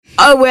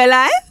Oh, we're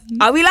live?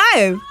 Are we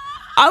live?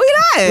 Are we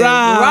live?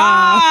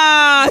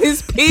 Rah.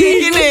 He's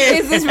peeking it.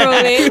 Is this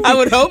rolling? I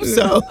would hope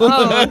so.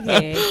 Oh,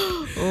 okay.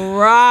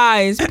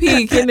 He's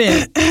peeking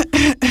it.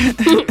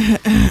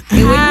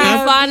 It would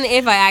be fun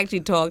if I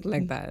actually talked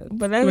like that.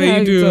 But that's What how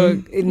you do?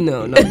 talk.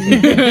 No, no.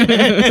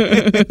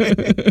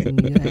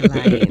 You're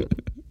lying.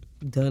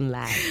 Don't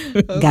lie.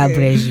 God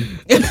bless you.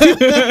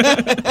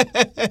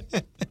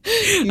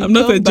 I'm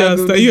not a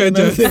just. Are you a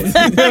just?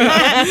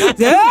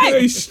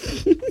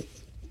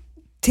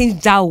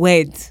 Change that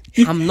word.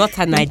 I'm not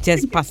a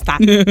Nigerian pastor.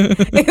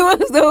 It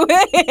was the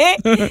way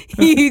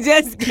he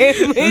just gave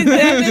me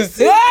It's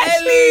too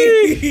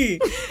early.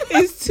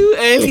 It's too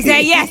early. He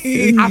said, yes.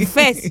 At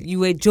first, you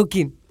were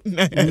joking.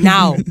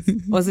 Now,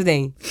 what's the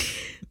thing?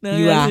 No,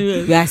 You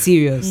are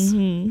serious.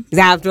 Mm-hmm. Is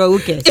that after all?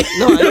 Okay.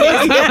 No.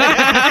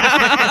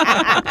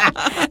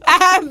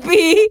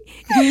 Happy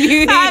New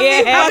Year.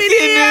 Happy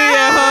New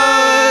Year.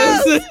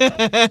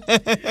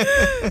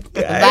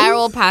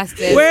 Viral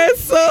pastors We're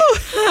so.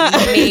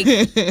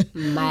 make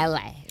my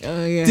life.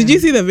 Oh, yeah. Did you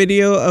see the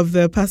video of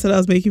the pastor that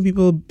was making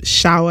people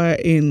shower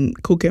in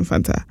Coke and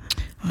Fanta?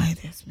 Why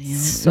this, man?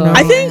 So-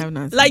 I think, have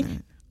not seen like,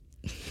 that.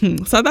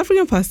 South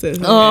African pastors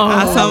Oh.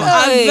 are some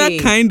other Hey.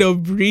 kind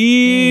of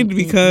breed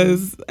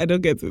because I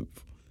don't get it.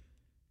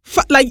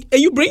 Like,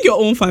 you bring your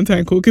own Fanta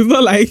and Coke. It's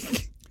not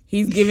like.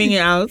 He's giving it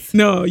out.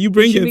 No, you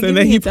bring should it be and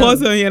then giving he it pours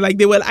out. on you. Like,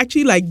 they were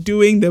actually like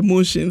doing the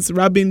motions,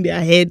 rubbing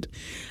their head.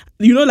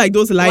 You know, like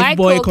those Why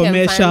Lifebuoy Coke and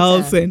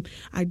commercials. Fanta? And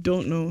I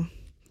don't know.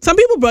 Some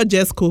people brought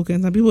just Coke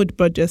and some people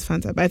brought just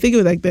Fanta. But I think it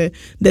was like the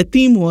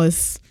theme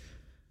was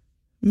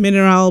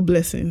mineral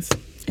blessings.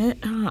 I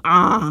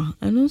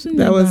know something.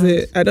 That was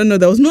it. I don't know.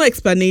 There was no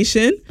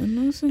explanation. I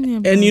know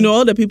something. And you know,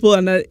 all the people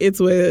under it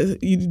were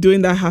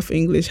doing that half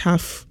English,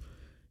 half.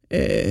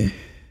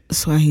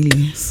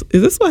 Swahili. Is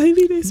this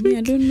Swahili they Me, I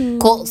speak? don't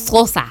know.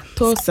 Sosa.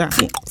 Tosa.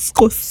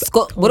 Go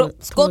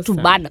to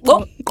bad.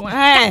 Go.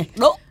 Hey,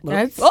 Go.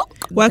 That's- Go.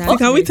 Waxy,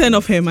 can we turn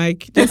off her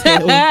mic? Just her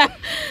own.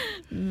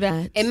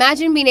 that.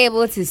 Imagine being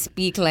able to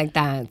speak like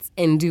that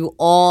and do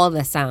all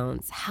the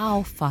sounds.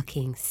 How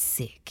fucking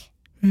sick.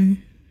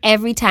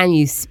 Every time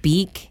you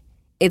speak,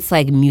 it's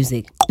like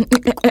music.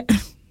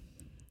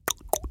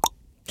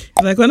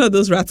 Like one of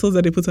those rattles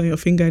that they put on your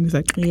finger and it's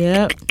like.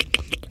 Yep.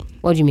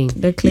 What do you mean?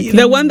 The clicking.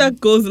 The one that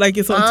goes like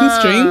it's on two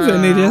strings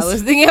and they I was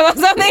just. thinking about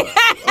something.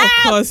 Of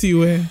course you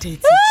were.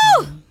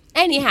 Woo!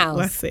 Anyhow,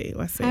 What's say?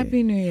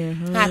 Happy New Year.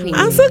 Huh? Happy New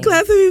I'm so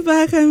glad to be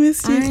back. I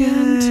missed you I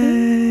am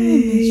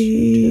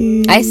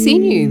too. guys. I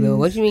seen you though.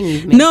 What do you mean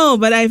you've missed? No,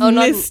 but I've Oh,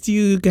 not- missed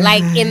you guys.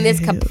 Like in this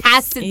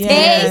capacity.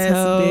 Yes,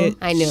 bitch.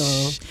 I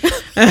know.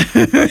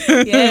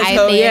 Yes,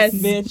 I yes,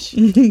 miss-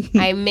 bitch.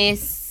 I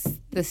miss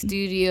the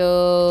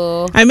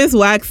studio. I miss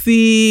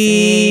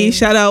Waxy. Same.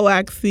 Shout out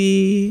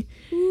Waxy.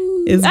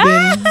 It's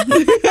been.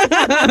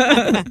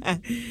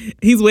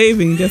 He's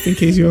waving just in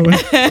case you're. Wait.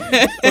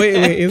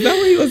 Is that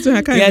what he was doing?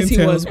 I can't Yes, even he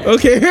tell. was.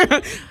 Okay.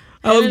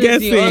 I was Ellen is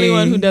guessing. the only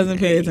one who doesn't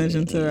pay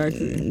attention to her.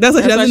 Actually. That's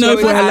why she doesn't know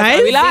if we're Are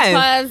live. we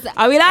live? Because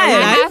Are we live?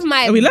 I have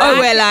my Are we live? Oh, back-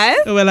 we're live.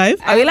 Oh, we're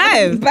live. Are we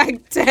live?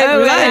 back to Are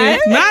we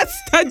live?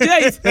 Master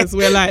Jesus,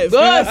 we're live.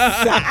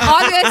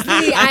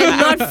 Obviously, I'm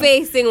not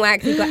facing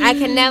Waxy, but I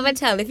can never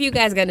tell if you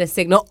guys get a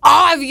signal.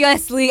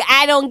 Obviously,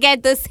 I don't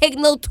get the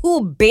signal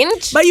too,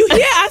 binge. But you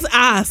hear us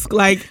ask,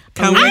 like,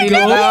 can I we know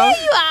go? where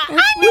you are. I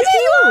know where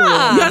you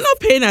are. You're not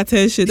paying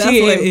attention. That's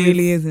She what it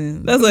really is.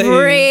 isn't. That's what it is.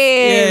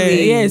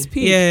 Really? Yeah, it's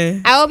peak. Yeah.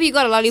 I hope you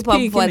got a lollipop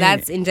Speak, for innit?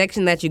 that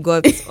injection that you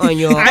got on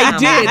your. I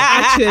did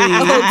actually.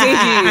 Oh, did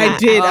you? I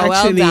did Oh, well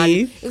actually. done.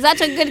 You're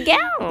such a good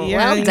girl.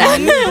 Yeah. Well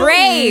done.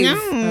 Brave. A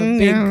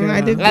big girl. I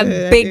did A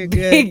good. I big, did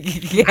good. big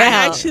girl.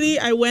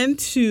 I went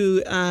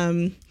to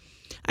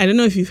I don't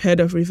know if you've heard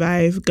of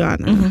Revive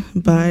Ghana,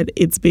 but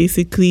it's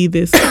basically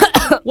this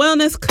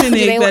wellness Do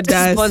clinic they want that to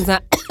does sponsor?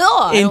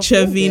 Oh, I don't think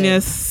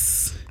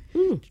intravenous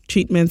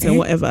treatments and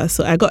whatever.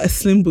 So I got a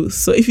slim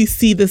boost. So if you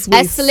see this A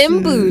waist,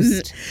 slim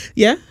boost.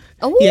 yeah,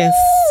 Oh, yes.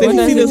 So if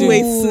What you see does this it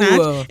waist do?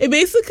 snatch, it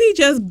basically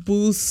just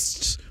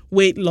boosts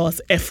weight loss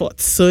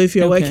efforts. So if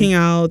you're Okay. working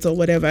out or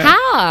whatever,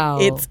 How?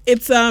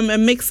 it's a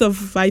mix of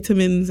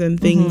vitamins and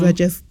things that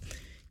just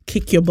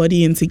kick your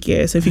body into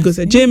gear. So if you go to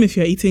the gym, if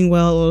you're eating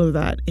well, all of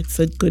that, it's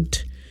a good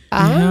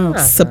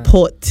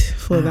support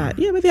for that.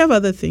 Yeah, but they have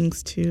other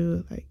things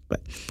too.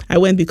 But I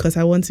went because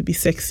I want to be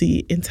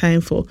sexy in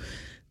time for.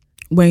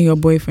 When your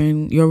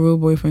real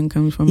boyfriend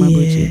comes from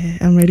Abuja. Yeah,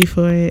 I'm ready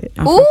for it.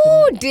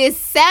 Ooh,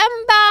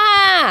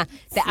 December.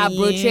 The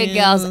Abuja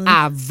girls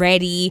are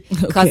ready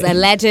because Okay.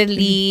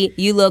 allegedly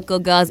you local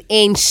girls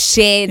ain't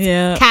shit.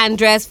 Yeah. Can't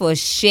dress for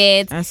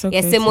shit. That's okay,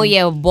 Yes, Simo, too.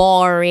 you're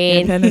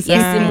boring. Yes,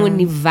 Yes, Simo,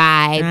 ni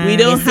vibe. We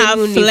don't Yes, have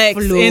Simo, ni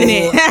flex flow. in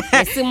it.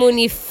 Yes, Simo,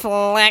 ni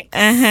flex.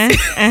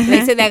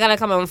 They say they're gonna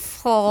come and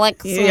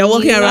flex. Yeah, you're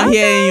walking around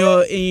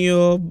here in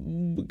your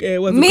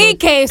what's it Me called?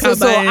 came so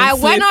Kabai and I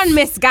went slips. on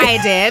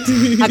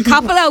Misguided a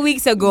couple of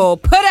weeks ago,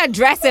 put a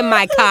dress in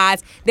my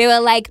cart. They were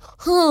like,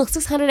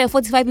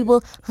 645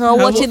 people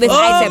watching this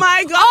item. Oh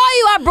my God. All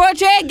you are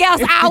Broadway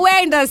girls are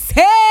wearing the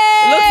same.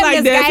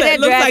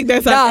 Looks like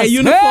there's a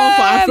uniform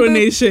for Afro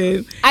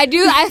Nation. I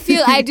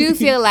do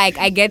feel like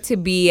I get to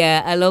be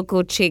a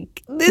local chick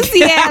this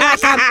year, like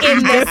I'm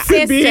in the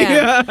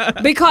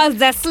system. Because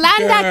the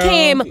slander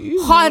came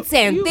hot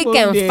and thick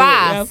and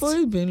fast. I've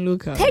always been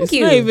local. Thank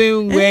you. It's not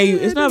even where you.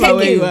 It's not about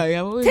where you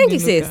are. Thank you,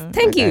 sis.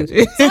 Thank you.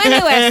 So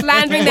anyway,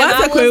 slandering them,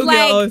 I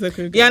was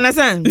like, you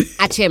understand?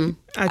 Achim.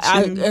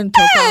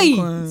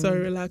 Sorry,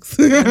 relax.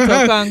 Take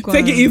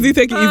it easy.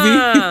 Take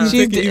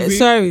it easy.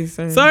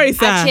 Sorry,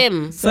 sir.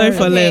 Achim. Sorry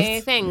for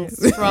left.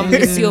 Thanks. From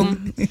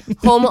Museum,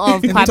 home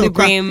of Kwabi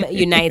Brim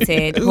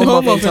United,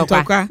 home of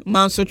Ntokwa.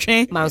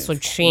 Mansotrain.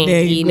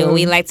 You know,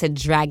 we like to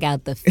drag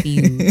out the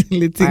feud.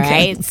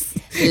 Right?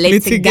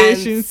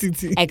 Litigation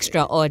city.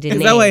 Extraordinary.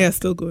 Is that why you're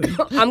still going?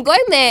 I'm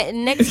going there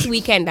next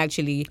weekend,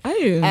 actually. Are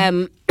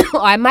you?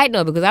 Or I might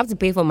not, because I have to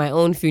pay for my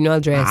own funeral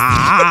dress.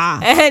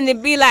 And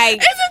it'd be like,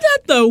 isn't that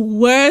the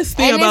worst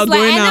thing about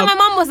going out? And then my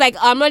mom was like,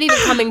 I'm not even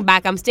coming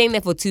back. I'm staying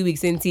there for 2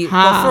 weeks until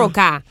for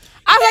car.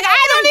 I was like,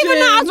 I don't even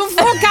know how to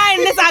throw car in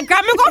this. I'm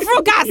going to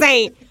throw car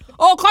saying,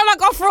 oh, call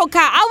like a throw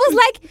car. I was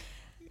like,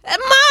 Mom!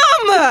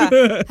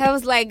 I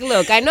was like,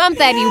 look, I know I'm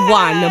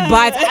 31,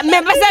 but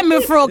remember send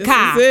me throw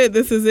car.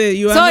 This is it.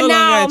 You are no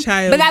longer a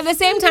child. But at the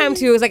same time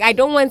too, it's like I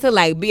don't want to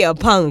like be a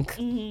punk.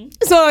 Mm-hmm.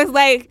 So it's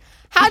like,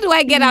 how do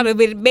I get out of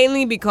it?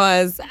 Mainly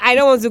because I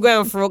don't want to go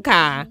and throw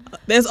car.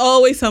 There's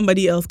always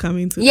somebody else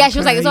coming to. Yeah, she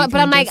was like, but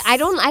I'm like, I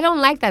don't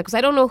like that because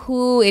I don't know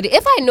who it.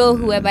 If I know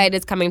whoever it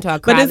is coming to our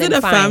crowd, but is it a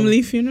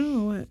family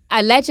funeral or what?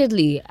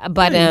 Allegedly,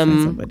 but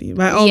somebody.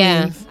 By all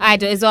means.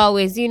 It's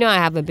always, you know, I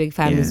have a big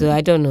family, so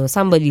I don't know.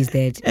 Somebody's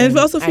dead, and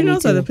also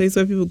funerals are the place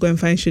where people go and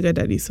find sugar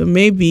daddy. So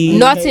maybe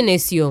not in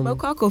Isium. Not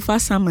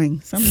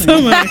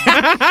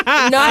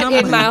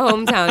in my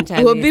hometown.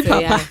 Charlie, will be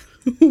Papa. Yeah.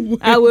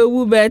 I will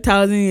woo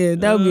 1,000 years.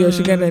 That will be your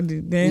sugar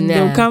daddy. Then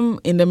they'll come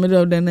in the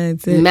middle of the night.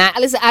 Say,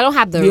 listen, I don't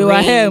have the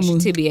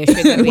range to be a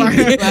sugar baby. In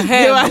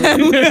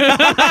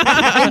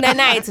the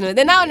night, no.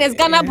 Then now there's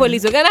Ghana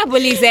police. So Ghana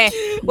police say,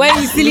 when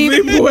you sleep,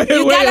 you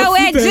gotta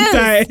wear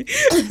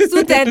jeans,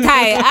 suit and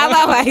tie.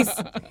 Otherwise,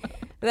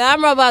 the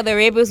armor about the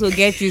rapists will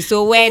get you.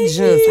 So wear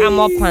jeans,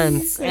 armor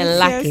pants, and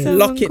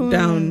lock it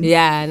down.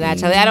 Yeah,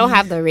 naturally, I don't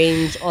have the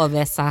range of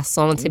a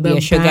sasson to be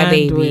a sugar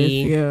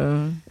baby.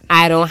 Yeah.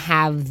 I don't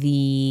have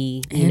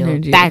the,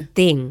 that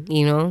thing,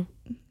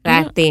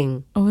 that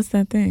thing. Oh, what's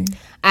that thing?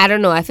 I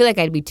don't know. I feel like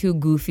I'd be too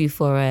goofy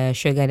for a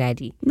sugar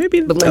daddy.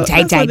 Maybe. But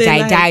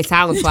die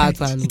sounds wild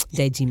for you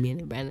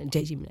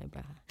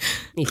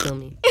feel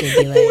me? They'd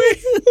be like,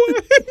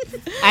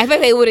 I feel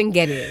like they wouldn't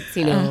get it,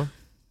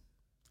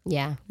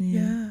 Yeah.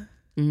 Yeah.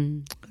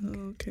 Mm.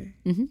 Oh, okay.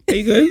 Mm-hmm. Are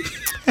you good?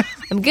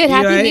 I'm good.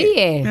 Happy New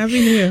Year. Happy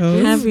New Year,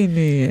 host. Happy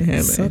New Year,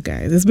 Heather. So,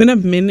 guys, it's been a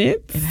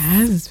minute. It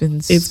has.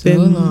 It's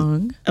been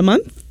long. A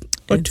month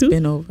or two? It's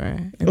been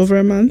over. Over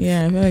a month?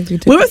 Yeah, I feel like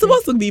we were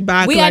supposed to be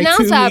back. We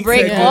announced our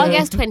break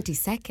August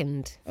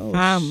 22nd.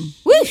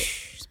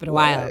 Whoosh! It's been a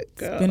while.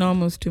 It's been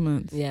almost 2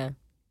 months. Yeah.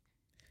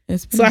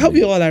 So I hope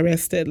you all are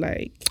rested.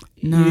 Like,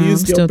 you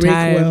used your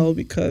break well,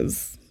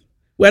 because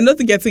we're not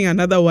getting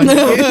another one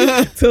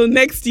till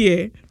next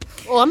year.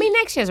 Oh, I mean,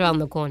 next year's around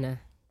the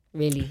corner.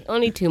 Really,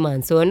 only 2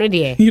 months. So another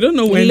year. You don't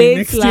know when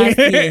next year.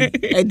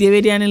 It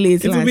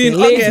will be in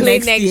August.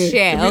 Late next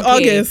year. Okay.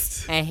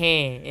 August.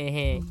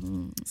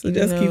 So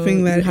just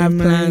keeping that have in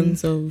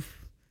plans of.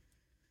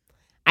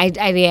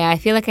 I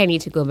feel like I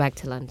need to go back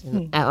to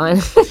London.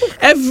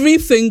 Every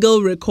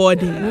single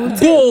recording.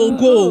 Go.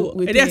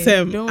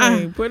 Don't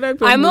worry.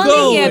 I'm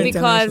only here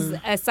because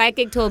a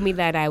psychic told me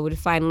that I would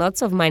find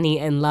lots of money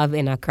and love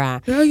in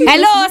Accra.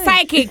 Hello,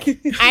 psychic.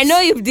 I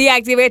know you've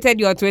deactivated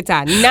your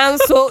Twitter. Now,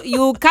 so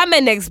you come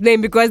and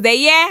explain, because the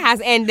year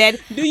has ended.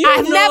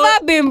 I've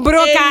never been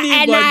broker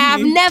and I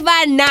have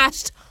never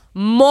gnashed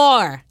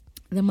more.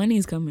 The money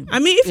is coming. I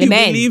mean, if you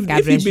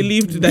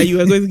believed that you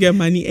were going to get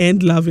money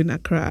and love in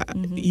Accra,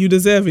 you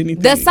deserve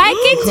anything. The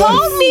psychic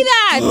told me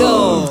that,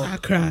 though.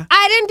 Accra.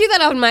 I didn't do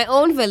that on my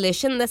own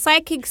volition. The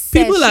psychic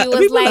said, she was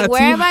like,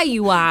 wherever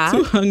you are.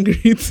 Too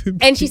hungry to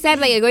and she said,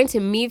 like, you're going to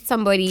meet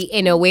somebody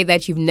in a way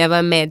that you've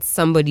never met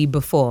somebody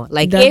before.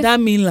 Like, does that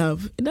mean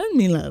love? It doesn't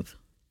mean love.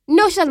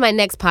 No, she said my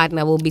next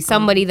partner will be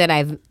somebody that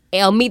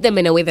I'll meet them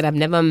in a way that I've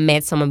never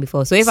met someone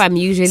before. So if I'm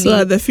usually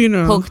at the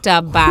funeral hooked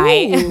up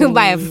by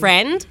by a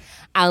friend,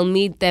 I'll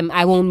meet them.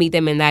 I won't meet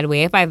them in that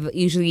way. If I've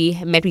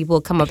usually met people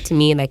come up to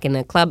me like in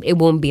a club, it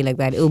won't be like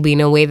that. It will be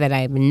in a way that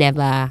I've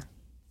never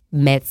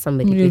met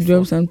somebody before. You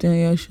drop something on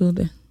your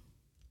shoulder.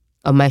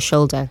 On my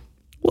shoulder.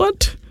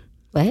 What?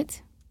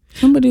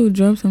 Somebody will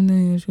drop something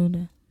on your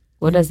shoulder.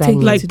 What does that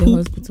mean? Like to the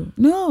hospital.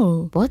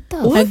 No. What the?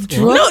 Like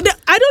drop? No,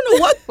 I don't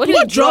know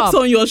what drops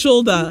on your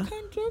shoulder.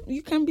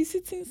 You can be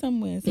sitting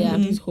somewhere.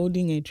 Somebody's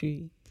holding a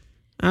tree.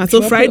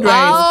 So fried rice.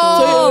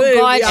 Oh,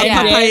 gotcha.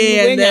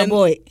 And then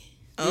boy.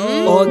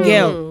 Or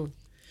girl.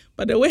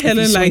 But the way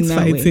Helen likes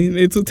fighting,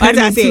 it will turn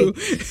into.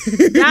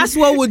 That's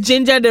what would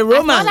ginger the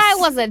romance. I thought I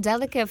was a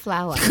delicate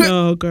flower.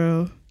 No,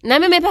 girl. Na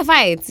me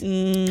fight.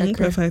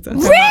 Fight.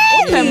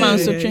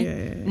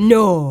 Really?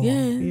 No.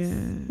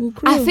 Yeah.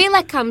 I feel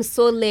like I'm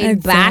so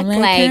laid back,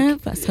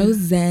 like so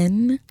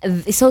zen,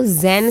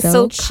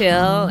 so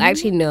chill.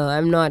 Actually, no,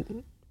 I'm not.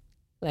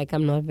 Like,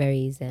 I'm not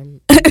very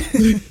zen.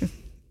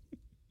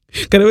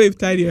 Can I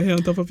tie your hair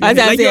on top of your head?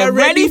 Like you're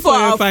ready for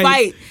a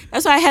fight.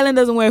 That's why Helen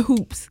doesn't wear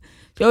hoops.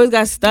 She always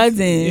got studs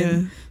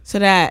in, so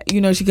that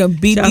she can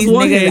beat these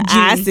niggas'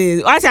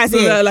 asses. Watch I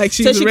say, so like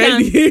she's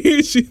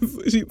ready.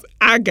 she's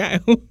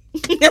agile.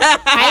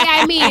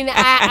 I mean,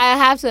 I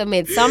have to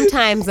admit,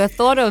 sometimes the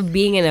thought of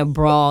being in a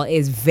brawl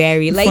is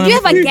very like. Fun. You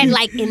ever get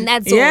like in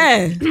that zone?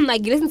 Yeah.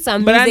 Like you listen to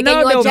some music and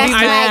you're just like,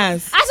 I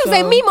should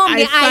say, me, mom,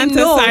 I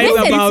know.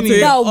 Listen,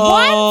 the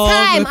one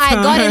time I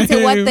got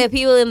into what the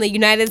people in the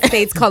United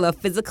States call a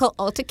physical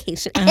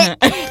altercation.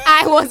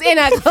 I was in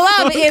a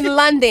club in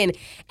London,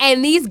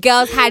 and these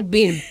girls had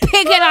been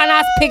picking on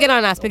us.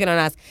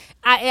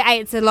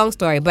 It's a long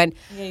story, but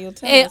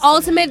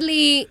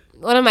ultimately.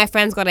 One of my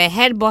friends got her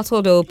head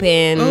bottled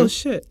open. Oh,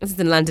 shit. This is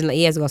in London, like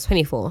years ago. I was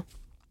 24.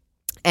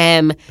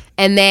 And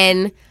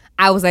then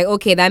I was like,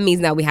 okay, that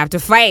means now we have to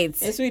fight.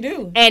 Yes, we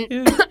do. And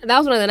that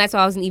was one of the nights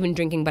where I wasn't even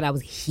drinking, but I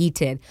was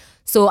heated.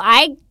 So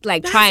I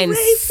try and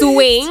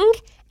swing,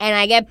 and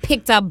I get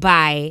picked up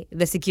by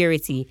the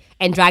security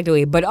and dragged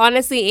away. But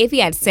honestly, if he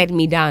had set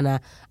me down,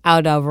 I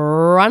would have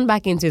run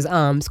back into his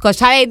arms. Because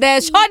the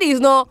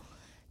shorties,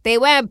 they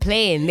weren't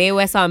playing. They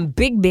were some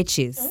big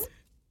bitches.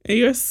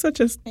 You're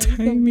such a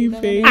tiny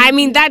baby. I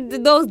mean,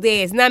 those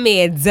days, not me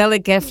a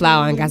delicate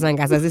flower and gas.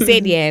 They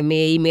said, yeah,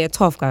 me a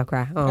tough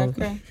kakra.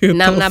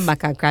 Now not back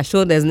kakra.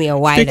 Shoulders near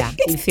wider.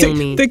 You feel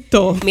me? Thick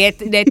toe. Me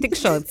they're thick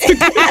shots.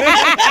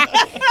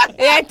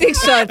 Yeah, thick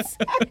shots.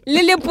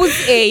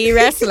 Lilliput's a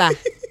wrestler.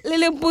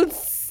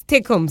 Lilliput's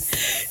take-homes.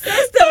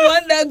 That's the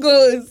one that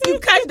goes. You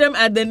catch them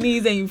at the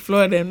knees and you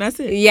floor them. That's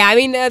it. Yeah, I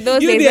mean,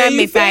 those days not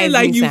me feel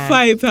like you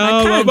fight.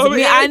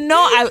 I know.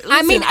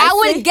 I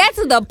would get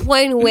to the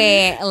point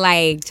where,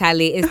 like,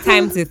 Charlie, it's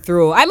time to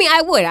throw. I mean,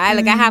 I would.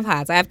 I have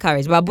heart. I have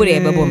courage. But But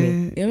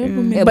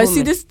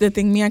see, this is the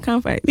thing. Me, I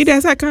can't fight. Me, I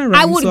can't run.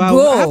 I would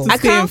go. I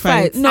can't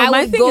fight. No,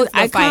 my thing is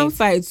I can't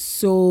fight.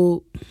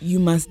 So you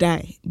must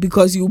die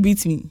because you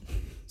beat me.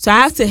 So I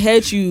have to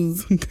hurt you.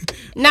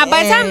 Now,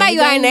 by the time that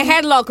you are in a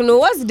headlock,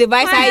 what's the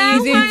device I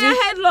use?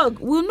 Headlock.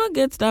 We'll not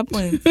get to that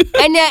point.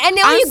 and then when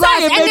you go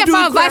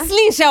out,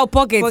 Vaseline shell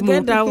pocket.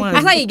 Forget that one.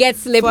 That's how you get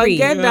slippery.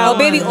 Forget that or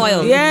baby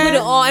oil. Yeah. You put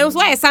it on. And it was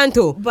why a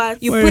Santo.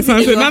 But you put it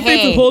in your nothing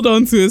hair. to hold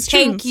on to. It's true.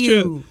 Thank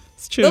you.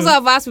 It's true. Those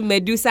of us with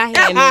Medusa hair,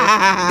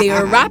 they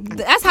wrap.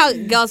 That's how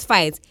girls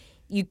fight.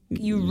 You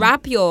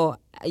wrap your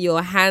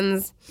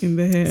hands in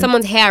the hair.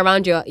 Someone's hair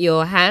around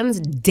your hands,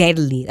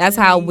 deadly. That's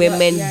how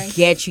women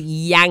get you,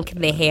 yank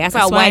the hair. That's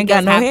how white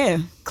girls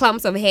have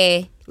clumps of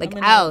hair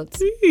out.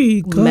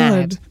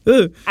 God.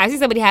 I see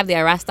somebody have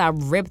their rasta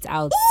ripped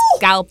out.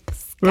 Scalp.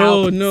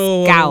 Bro,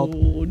 no. Scalp.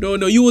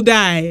 No, you will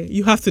die.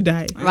 You have to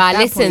die. Right,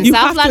 listen. You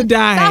have to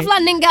die. South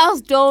London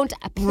girls don't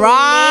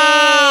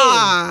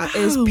play.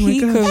 It's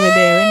peak over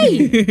there,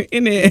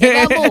 isn't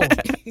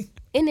it?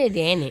 In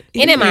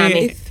it,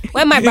 mommy.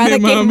 When my brother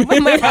came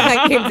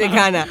to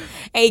Ghana,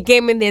 and he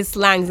came in this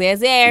slang, he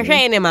says,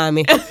 in it,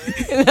 mommy. In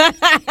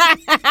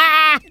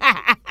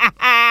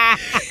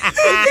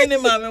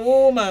it, mommy.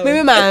 Whoa, mommy.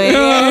 Baby, mommy. In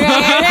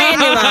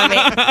it, mommy.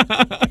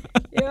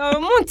 You're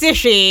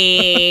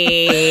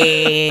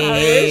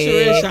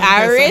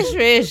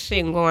Irish.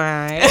 In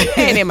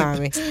it,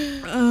 mommy.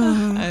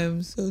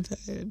 I'm so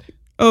tired.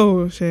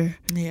 Oh, shit.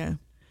 Yeah.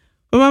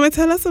 Well, Mama,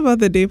 tell us about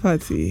the day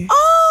party.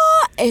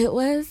 Oh, it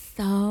was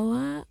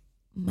so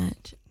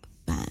much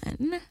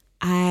fun.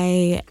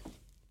 I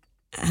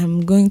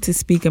am going to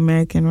speak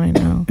American right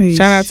now.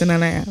 Shout out to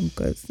Nanaya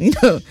because,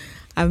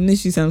 I've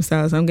missed you some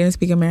style, so I'm going to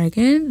speak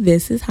American.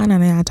 This is how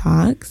Nanaya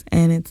talks,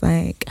 and it's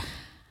like,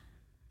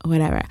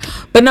 whatever.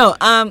 But no,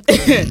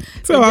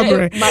 so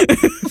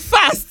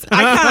fast.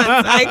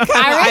 I can't.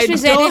 I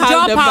don't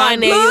have the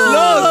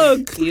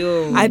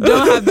bandwidth. I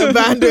don't have the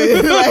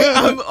bandwidth. Like,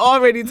 I'm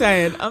already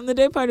tired. The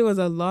day party was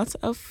a lot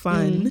of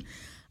fun.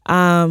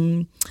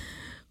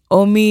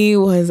 Omi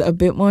was a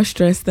bit more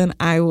stressed than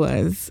I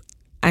was.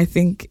 I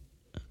think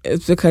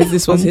it's because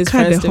this was his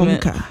first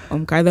event.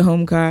 Omkar, the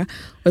home car,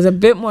 was a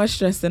bit more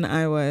stressed than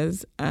I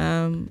was.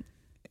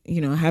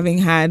 Having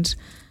had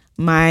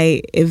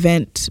my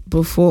event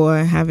before,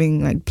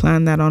 having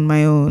planned that on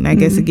my own, I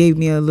guess it gave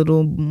me a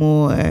little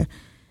more.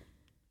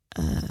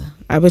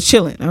 I was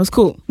chilling. I was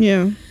cool.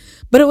 Yeah.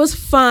 But it was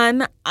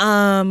fun.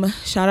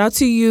 Shout out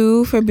to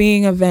you for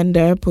being a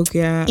vendor,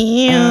 Pukia.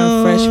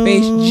 Fresh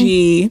Face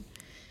G.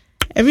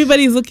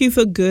 Everybody's looking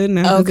so good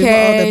now.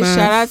 Okay,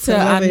 shout out to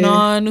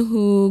Anon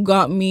who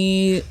got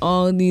me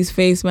all these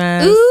face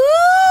masks. Ooh.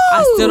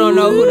 I still don't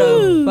know who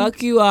the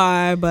fuck you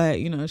are,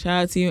 but shout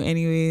out to you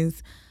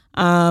anyways.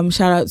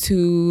 Shout out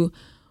to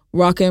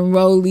Rock and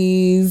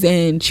Rollies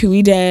and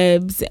Chewy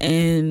Debs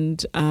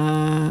and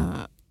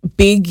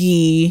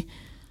Biggie.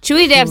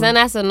 Chewy Debs, and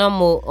that's a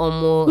normal.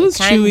 Who's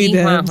Chewy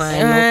Debs?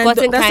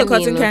 That's the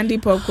cotton candy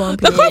popcorn.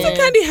 The cotton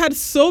candy had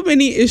so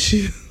many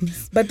issues.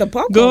 But the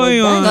popcorn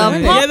going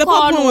on. The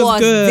popcorn was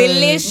good.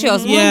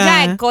 Delicious.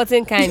 Yeah.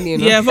 Cotton candy.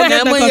 Yeah,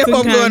 forget the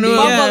cotton candy.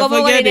 Yeah,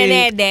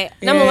 forget it.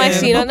 Number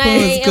machine.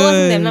 It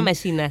wasn't them. Not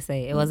machine. I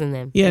say it wasn't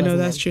them. Yeah, no,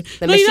 that's true.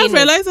 No, you have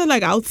realized that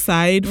like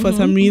outside for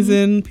some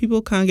reason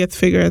people can't get to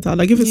figure it out.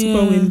 Like if it's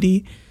super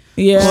windy.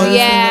 Yeah.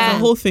 It's a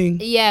whole thing.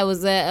 Yeah, it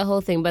was a whole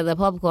thing. But the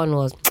popcorn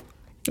was.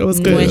 It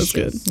was good. It was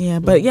good. Yeah,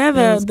 but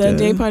the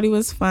day party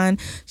was fun.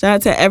 Shout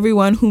out to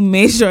everyone who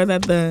made sure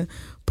that the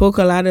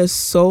Pocoladas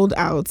sold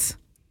out.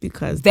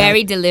 Because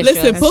very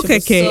delicious. Listen,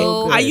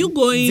 Pokeke, are you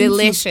going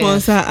to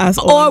sponsor us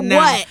or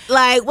what?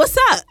 Like, what's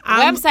up?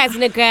 Websites in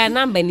the grand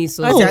number ni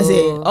so.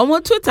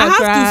 On Twitter, I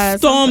have to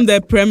storm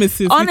their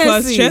premises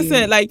because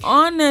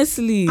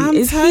honestly,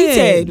 it's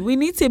heated. We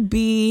need to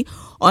be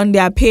on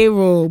their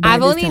payroll.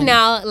 I've only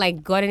now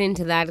like gotten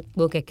into that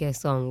Pokeke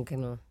song, you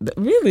know.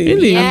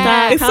 Really?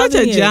 Yeah. It's such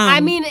a jam.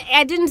 I mean,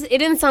 it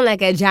didn't sound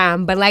like a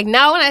jam, but like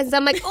now when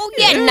I'm like, oh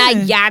yeah, na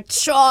ya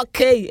chalk,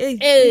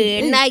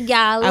 na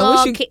ya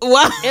lock.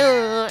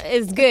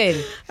 It's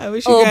good. I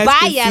wish you guys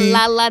could see.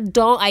 La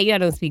don't. I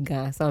don't speak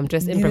Ghana, so I'm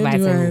just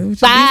improvising. You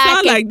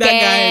sound like that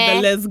guy.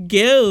 The let's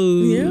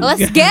go. Yeah.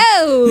 Let's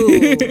go.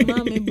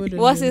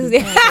 What's his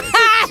name?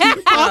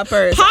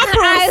 Poppers.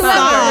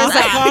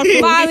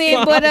 Mommy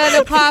Buddha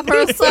the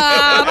Popper song.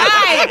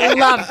 I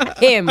love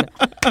him.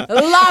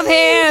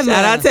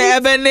 Shout out to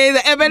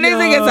Ebenezer.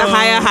 Ebenezer gets a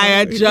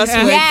higher just for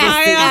existing.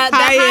 The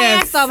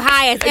highest of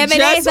highest.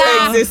 Ebenezer,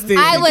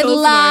 I would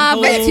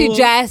love to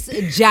just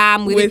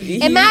jam with you.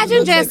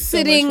 Imagine just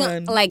sitting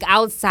like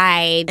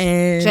outside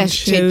and just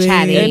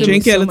chit-chatting. And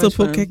drinking a little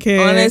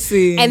Pokeke.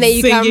 Honestly. And then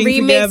you can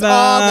remix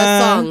all the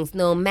songs.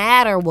 No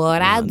matter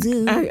what I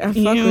do. I fuck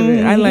with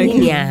it. I like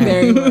it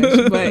very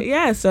much. But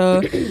yeah,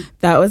 so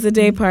that was a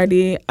day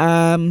party.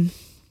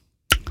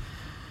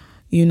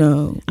 You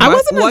know, I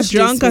wasn't as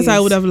drunk as I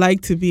would have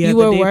liked to be at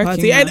the day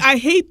party. And I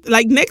hate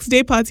like next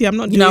day party. I'm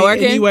not doing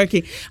any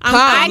working.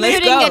 I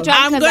couldn't get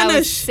drunk because I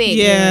was sick.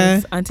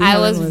 Yeah, I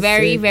was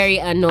very, very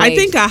annoyed. I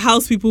think our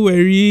house people were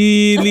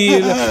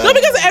really no,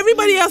 because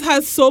everybody else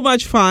had so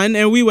much fun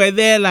and we were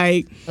there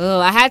like. Oh,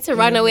 I had to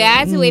run away. I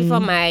had to wait for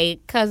my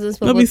cousins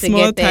to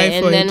get there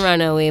and then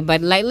run away.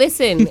 But like,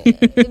 listen,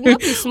 not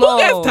be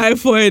small. Who gets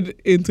typhoid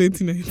in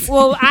 2019?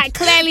 Well, I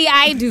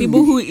do.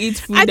 People who eat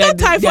food. I thought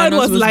typhoid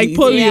was like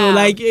polio.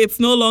 Yeah. Like it's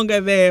no longer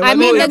there. I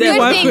mean, the good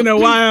once thing, in a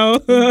while.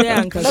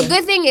 The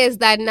good thing is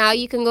that now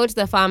you can go to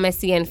the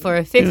pharmacy and for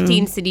a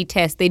 15-city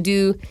test, they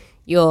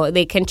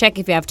can check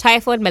if you have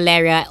typhoid,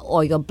 malaria,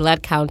 or your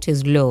blood count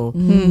is low,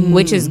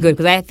 which is good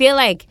because I feel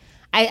like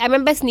I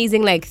remember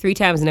sneezing like 3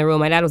 times in a row.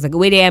 My dad was like,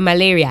 "Wait, they have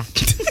malaria."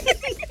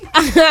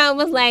 I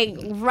was like,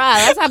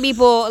 "Right, that's how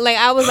people." Like,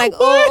 I was like,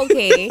 "Oh,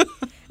 okay."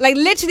 Like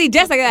literally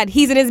just like that.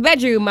 He's in his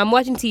bedroom. I'm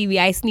watching TV.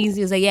 I sneeze.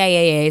 He was like, yeah.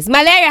 It's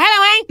malaria.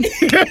 Hello,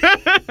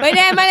 wait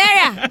there,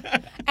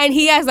 malaria. And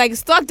he has like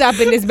stocked up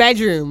in his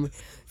bedroom.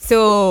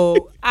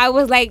 So I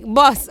was like,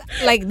 boss,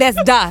 like there's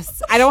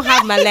dust. I don't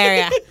have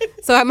malaria.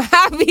 So I'm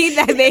happy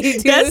that they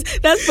do.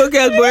 That's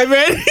Poke's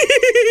boyfriend.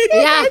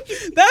 Yeah.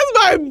 That's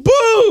my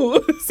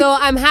boo. So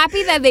I'm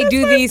happy that they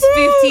do these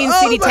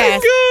 15-city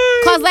tests.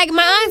 Because like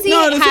my auntie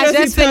has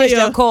just finished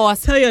a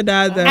course. Tell your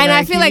dad that. And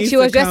I feel like she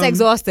was just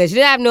exhausted. She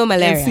didn't have no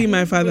malaria. And see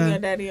my father.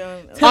 On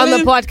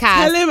the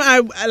podcast. Tell him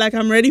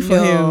I'm ready for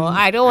him.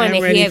 I don't want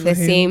to hear the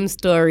same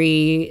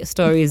stories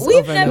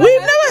We've never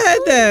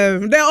heard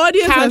them. The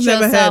audience has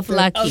never heard them.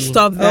 Lucky. Oh,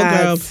 stop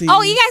that. Girl,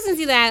 oh, you guys can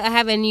see that I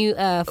have a new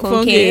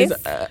phone case.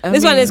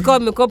 This one is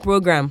called Miko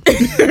Program.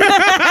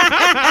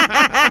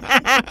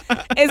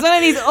 It's one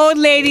of these old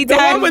lady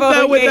type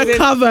phone with the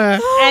cover.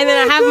 And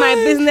then I have my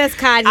business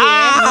card here.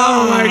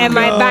 And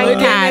my bank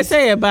card.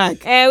 Say it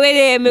back. Wait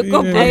there,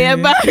 Miko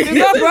Program.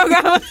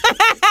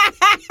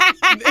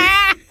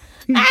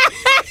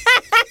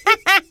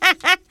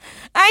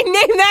 I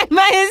named that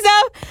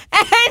myself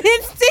and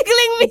it's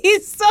tickling me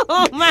so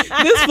much.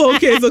 This phone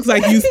case looks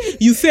like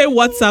you say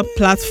WhatsApp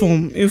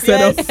platform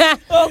instead of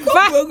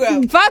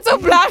program. Photo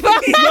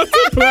platform.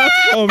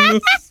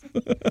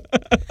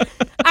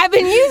 I've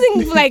been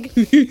using like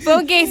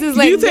phone cases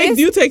like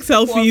do you take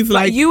selfies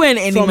like you and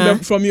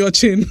Enima from your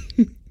chin?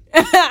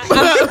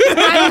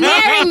 I'm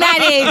nearing that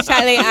age,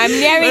 Charlie. I'm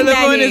nearing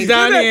that age. Is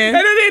down here. And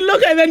then they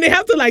look and then they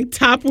have to like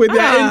tap with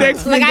their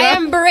index finger. Like I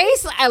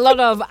embrace a lot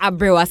of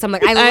Abrewa. So I'm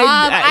like,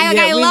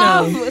 I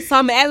love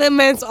some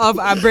elements of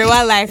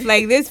Abrewa life.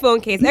 Like this phone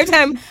case. Every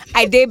time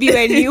I debut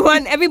a new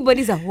one,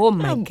 everybody's like, oh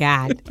my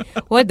God,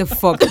 what the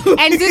fuck?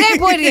 And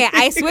today,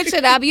 I switched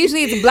it up.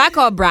 Usually it's black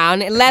or brown,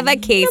 leather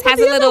case, has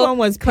a little one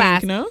was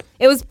class. Pink, no?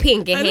 It was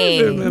pink.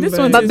 This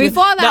one, but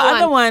before that the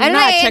other one,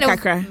 not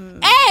check.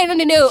 Hey,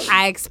 no,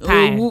 I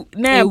expired.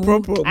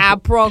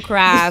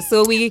 Procra.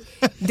 So we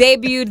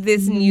debuted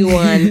this new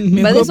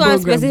one. But this one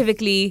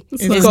specifically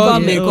is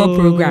called Miko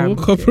Program.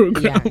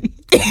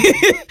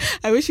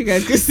 I wish you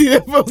guys could see the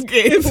phone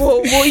case.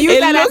 We'll use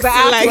that as the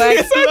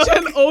artwork. Such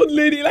an old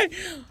lady. Like,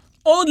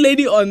 old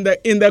lady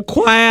in the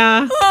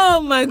choir.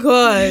 Oh my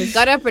gosh.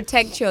 Gotta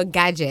protect your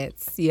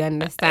gadgets. You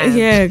understand?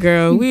 Yeah,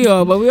 girl. We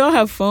all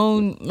have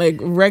phone, like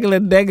regular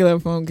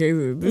phone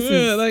cases.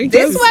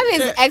 This one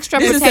is extra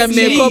this protection. This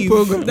is a makeup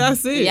program.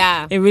 That's it.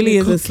 Yeah. It really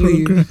is a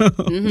sleeve.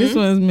 This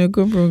one is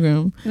makeup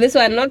program. This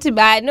one, not too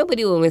bad.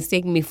 Nobody will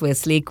mistake me for a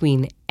slay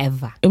queen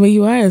ever. But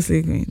you are a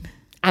slay queen.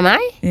 Am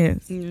I?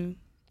 Yes. Yeah.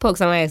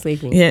 Pokes, am I a slay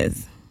queen?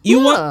 Yes.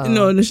 You want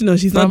no,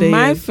 she's not there.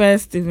 My yet.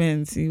 first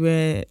event, you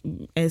were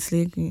a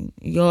slay queen.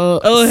 Your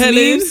Helen's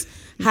sleeves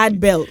had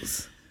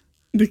bells.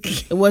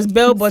 It was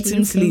bell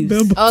bottom sleeves.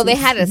 Oh, they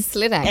had a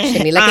slit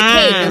actually, like a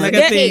cape. It was like like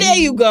a a cape. There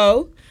you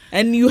go.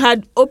 And you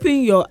had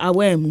opened your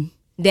awem.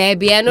 There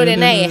be another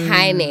night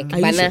high neck. Are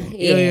you sure?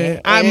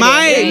 Yeah.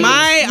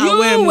 My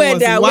aware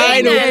was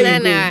wide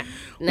open.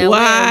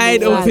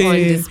 Wide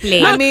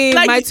open. I mean,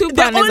 like, my two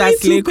there are partners only are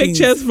slay two pictures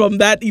queens. from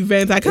that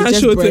event. I can't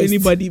just show it to breast.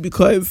 anybody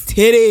because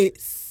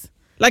Titties.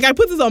 like I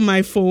put it on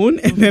my phone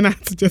and then I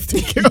had to just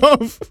take it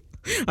off.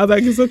 I was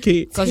like, it's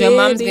okay. Because your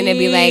mom's gonna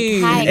be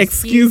like, hi,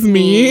 Excuse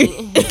me.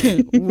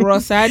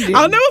 Rosadi.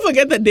 I'll never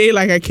forget the day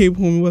like I came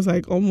home. It was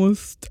like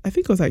almost, I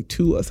think it was like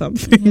 2 or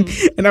something.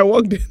 And I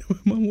walked in,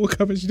 my mom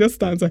woke up and she just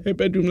stands at her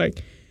bedroom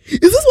like, is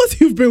this what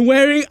you've been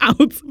wearing out?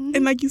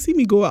 And like, you see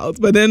me go out.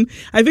 But then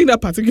I think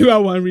that particular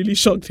one really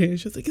shocked her.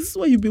 She was like, is this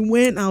what you've been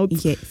wearing out?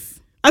 Yes.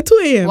 At 2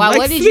 a.m. Wow, like,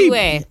 what did sleep. you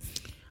wear?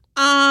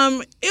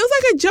 It was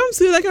like a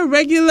jumpsuit, like a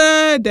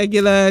regular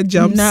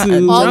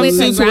jumpsuit. Always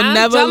Jumpsuits a will brown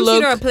never jumpsuit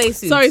look- or a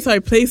play-suit? Sorry,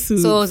 play suit.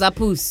 So it was a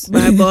poos.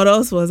 My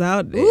bottles was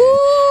out there.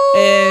 Ooh,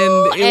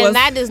 And it was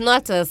that is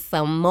not a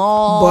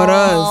small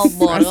Bottles. That's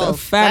a bottle.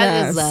 fat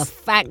That is ass. a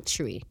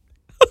factory.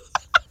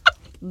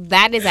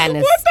 That is an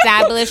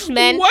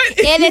establishment. What?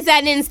 It is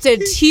an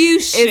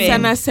institution. It's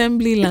an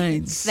assembly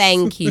line.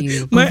 Thank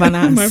you. my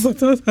Bananas.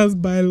 bottles has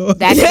bylaws.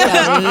 That is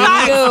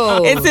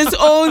a It's its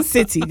own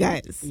city,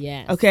 guys.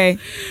 Yes. Okay.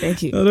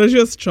 Thank you. No, they're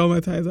just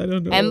traumatized. I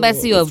don't know.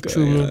 Embassy what's of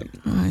going True.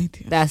 on. Ay,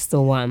 dear. That's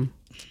the one.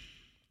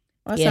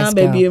 What's Yes, up,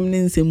 baby? girl. I'm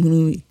in some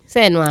movie.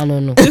 Say no, I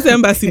don't know. This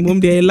embassy mom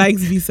there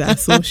likes visa,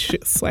 so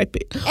swipe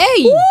it.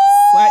 Hey,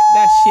 Swipe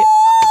that shit.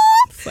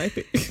 Swipe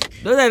it.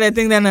 Those are the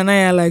things that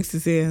Nanaya likes to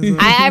say. As well.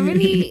 I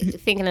really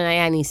think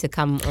Nanaya needs to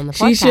come on the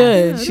podcast. She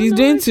should. don't She's know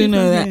doing why to she's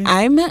know on that here.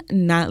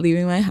 I'm not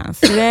leaving my house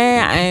today.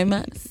 I'm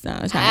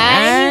so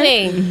tired.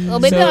 Anyway,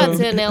 baby, So-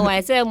 until now,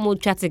 I say more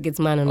chat tickets,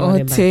 man. And all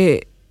that.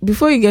 Ote,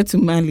 before you get to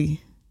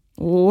Mali,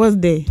 what's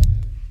there?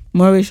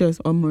 Mauritius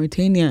or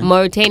Mauritania?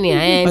 Mauritania.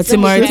 Eh? Or to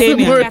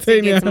Mauritania.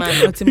 Mauritania.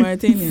 Or to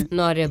Mauritania?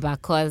 Not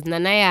because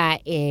Nanaya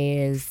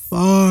is,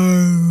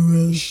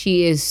 Oh,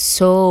 she is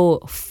so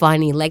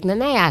funny. Like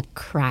Nanaya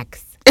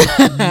cracks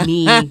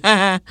me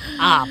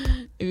up.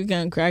 If you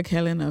can crack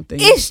Helen up, then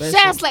It's you're special.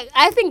 just like,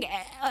 I think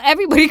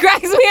everybody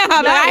cracks me up.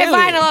 Not I really.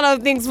 find a lot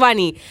of things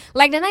funny.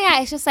 Like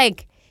Nanaya, it's just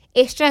like,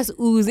 it's just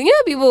oozing. You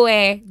know, people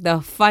where the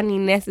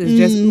funniness is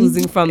just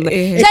oozing from the.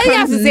 It She doesn't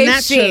have comes to say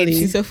naturally. shit.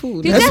 She's a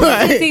fool. She's That's just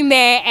why. sitting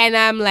there, and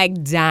I'm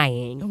like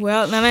dying.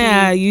 Well,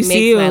 Nanaya, you Makes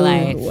see, my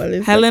life. what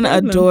is Helen the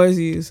problem? adores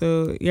you,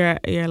 so you're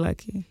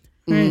lucky.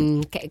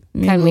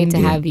 Can't wait to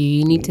have you.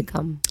 You need to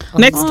come.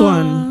 Next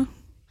one.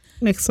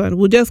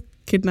 We'll just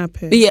kidnap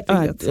her. Yeah, Take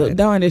that side.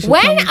 that one. They should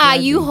When come are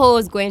gladly. you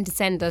hoes going to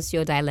send us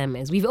your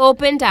dilemmas? We've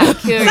opened our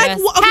curious Like,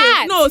 okay,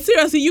 cat. no,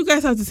 seriously, you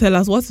guys have to tell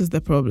us what is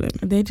the problem.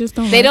 They just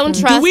don't. They like don't us.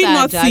 trust Do we our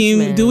not seem?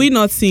 judgment. Do we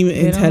not seem don't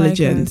like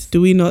intelligent? us.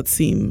 Do we not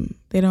seem?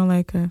 They don't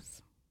like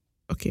us.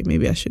 Okay,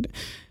 maybe I should.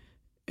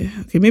 Yeah,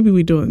 okay, maybe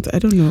we don't. I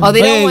don't know. Or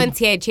they don't Hey. want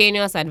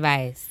Tiachenos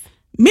advice.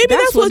 Maybe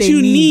That's that's what what they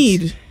you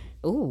need. need.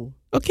 Ooh.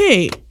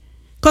 Okay,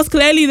 because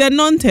clearly the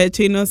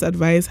non-Terchenos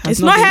advice has It's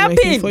not not been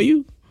working helping. for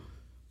you.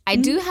 I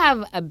do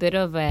have a bit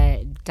of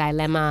a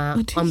dilemma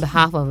What on is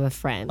behalf of a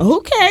friend.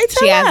 Okay,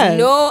 She has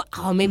no.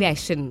 Oh, maybe I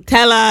shouldn't.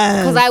 Tell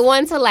us. Because I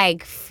want to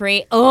like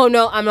phrase. Oh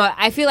no, I'm not.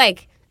 I feel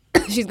like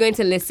she's going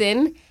to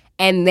listen,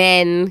 and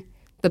then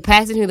the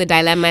person who the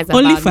dilemma is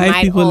Only about 5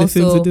 might people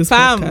listen to also- this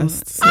Fam.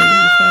 podcast. So you'll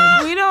be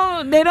fine. we don't.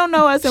 They don't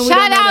know us, and we Shout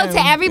don't know out to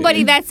them.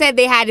 everybody that said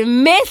they had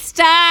missed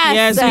us.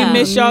 Yes, we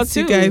miss y'all miss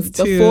you too. guys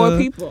the too. 4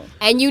 people.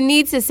 And you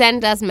need to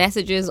send us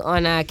messages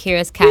on our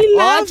Curious Cat. We or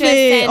love just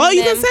it. send Or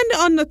you can them- send it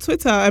on the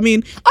Twitter. I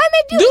mean, Oh,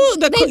 they do.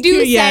 the They do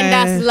yeah, send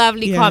us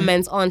lovely yeah.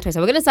 comments on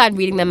Twitter. We're gonna start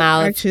reading them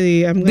out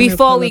actually, I'm gonna before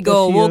pull we up a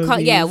go. few We'll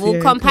of we'll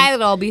these, compile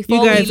it all before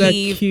You guys we are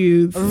leave.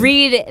 cute.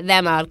 Read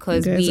them out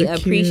because You guys we are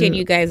appreciate cute.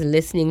 you guys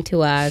listening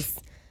to us.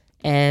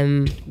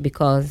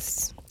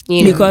 Because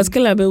you know, Because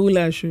Kilabe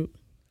Wula show.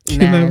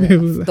 nah,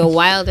 the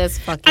wildest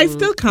fucking. I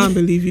still can't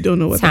believe you don't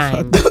know what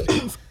Time. the fuck that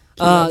is.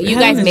 You Helen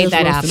guys has made just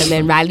that lost up it. and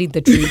then rallied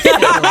the troops.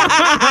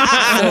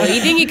 So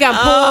you think you can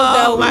pull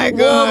Oh, my the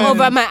God. wool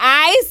over my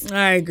eyes? All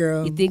right,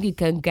 girl. You think you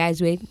can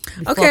graduate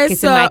before Okay,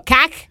 kissing so- my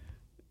cock?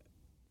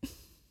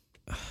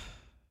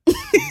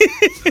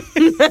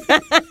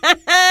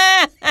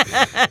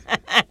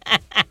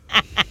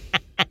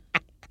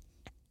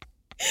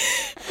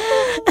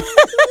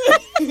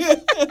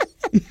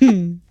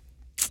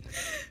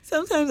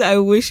 Sometimes I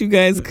wish you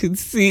guys could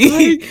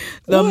see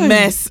the Why?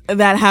 mess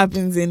that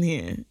happens in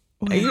here.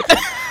 Are you-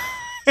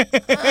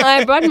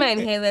 I brought my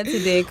inhaler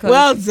today.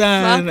 Well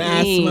done,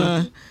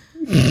 Asma.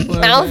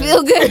 I don't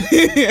feel good.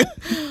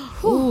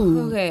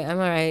 Okay, I'm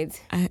all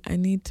right. I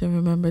need to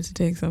remember to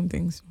take some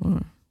things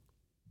tomorrow.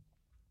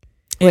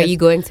 Where are you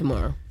going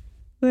tomorrow?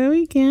 Where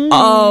we going?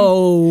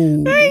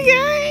 Oh. Where we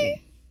going?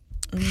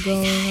 I'm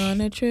going on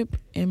a trip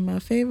in my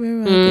favorite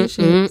rocket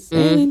ship.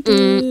 Sailing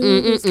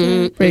through the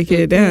sky. Break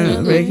it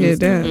down, break it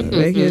down,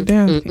 break it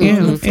down. Fuck it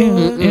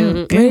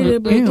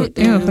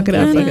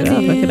up, fuck it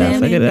up, fuck it up,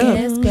 fuck it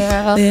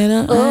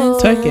up.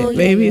 Twerk it,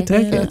 baby,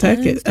 twerk it,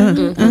 twerk it.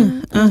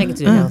 Take it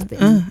to the house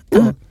then.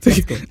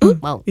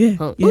 Wow.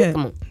 Yeah, yeah.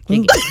 Come on.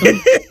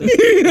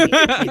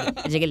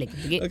 Jiggle it.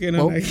 Okay, no.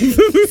 So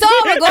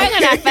we're going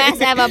on our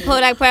first ever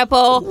Kodak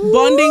Purple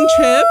bonding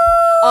trip.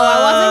 Oh, I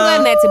wasn't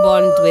going there to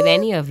bond with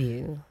any of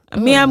you.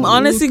 Me, I'm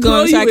honestly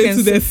going so I can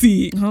to the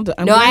sea. Hold on.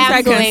 I'm going so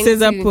I can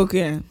scissor poke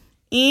in.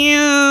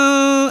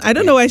 Ew. I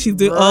don't know why she's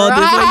doing all this.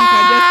 When you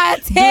can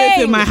just do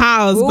it in my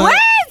house. But what?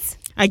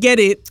 I get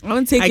it. I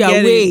want to take you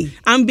away.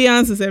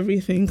 Ambience is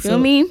everything. Feel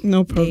me?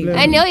 No problem.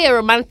 I know you're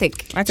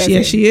romantic.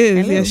 Yeah, she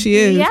is. Yeah, she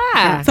is.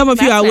 Yeah. Some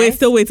of you are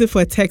still waiting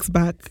for a text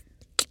back.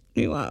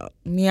 Wow.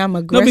 Me, I'm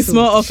aggressive. Not be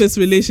small office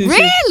relationship.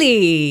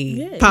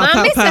 Really? Yeah.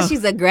 Mommy says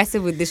she's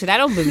aggressive with this shit. I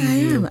don't believe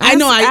you. I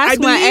know. I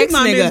believe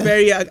Mommy nigga. is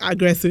very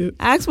aggressive.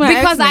 Ask my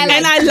because ex I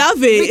and I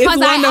love it. Because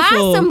it's wonderful. I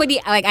asked somebody,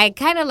 like, I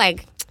kind of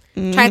like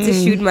tried to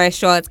shoot my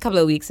shots a couple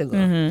of weeks ago.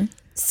 Mm-hmm.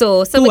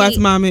 So somebody. Who asked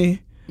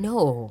Mommy?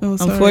 No. Oh,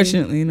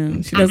 unfortunately,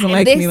 no. She doesn't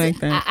like me like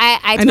that.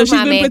 I know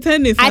she's been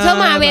pretending. I told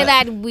Mommy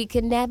that we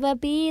can never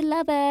be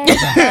lovers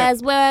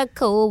because we're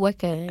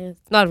co-workers.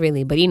 Not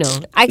really, but you know.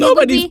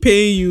 Nobody's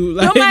paying you.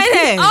 Like, no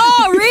money.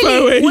 Oh,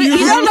 really? You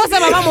don't know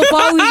some of my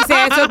mom will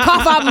say to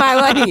cough up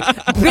my money.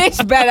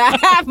 Bitch, better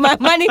have my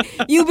money.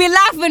 You be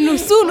laughing soon,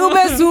 soon.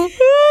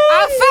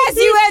 At first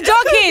you were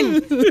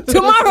joking.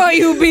 Tomorrow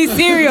you'll be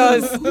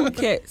serious. Who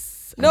cares?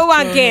 No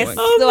one cares.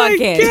 No one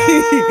cares. So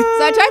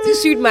I tried to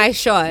shoot my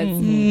shots.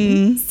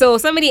 Mm-hmm. So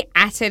somebody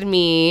atted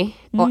me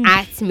or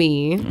at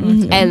me,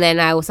 and then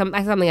I said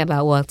something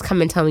about, well,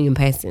 come and tell me in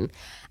person.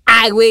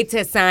 I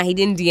waited, son. He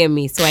didn't DM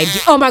me, so I.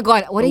 Oh my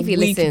God! What if he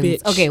listens?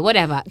 Bitch. Okay,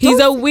 whatever. He's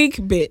a weak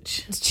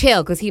bitch.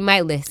 Chill, because he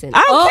might listen.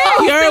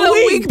 Okay, you're a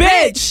weak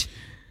bitch.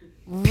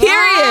 Period.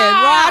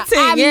 Rotting.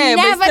 I'm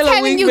never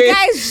telling you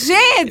guys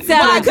shit.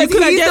 Because you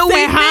could just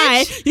say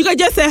hi. You could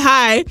just say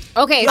hi.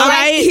 Okay, so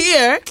right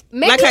here.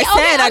 Maybe, like I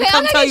said, I'd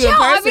come tell you in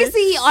person.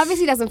 He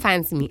obviously doesn't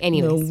fancy me.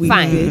 Anyways,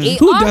 fine.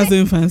 Who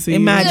doesn't fancy you?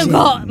 Imagine.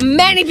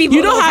 Many people.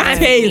 You don't have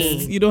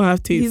taste. You don't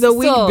have taste. He's a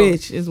weak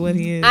bitch, is what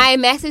he is. I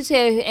messaged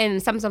him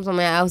and something.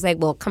 I was like,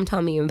 well, come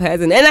tell me in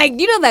person. And like,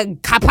 you know the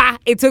kappa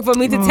it took for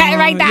me to tell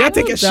right there. You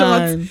take a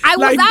shot. I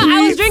was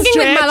drinking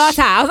with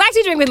Malota. I was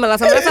actually drinking with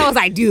Malota. Malota was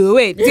like, do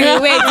it.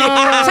 Shout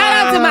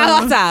out to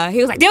Malota. He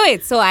was like, do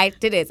it. So I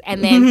did it.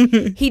 And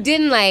then he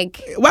didn't like.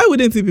 Why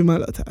wouldn't it be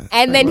Malota?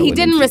 And then he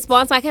didn't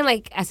respond. So I kind of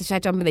like, I said, should I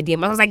jump in the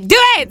DM? I was like, do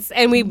it.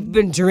 And we've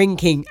been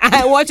drinking.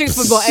 Watching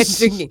football and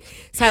drinking.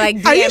 So I like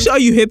DM'd. Are you sure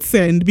you hit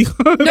send? Because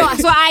no,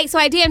 so I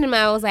DM'd him.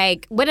 I was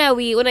like, when are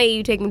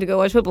you taking me to go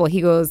watch football?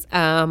 He goes,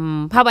 how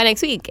about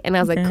next week? And I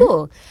was like,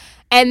 cool.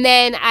 And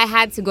then I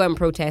had to go and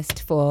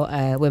protest for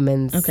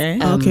women's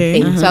thing.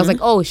 So I was like,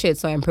 oh shit,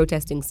 so I'm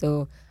protesting.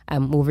 So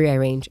we'll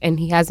rearrange. And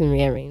he hasn't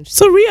rearranged.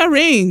 So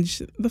rearrange.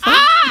 The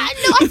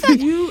no, I thought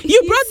you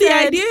brought the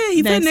idea.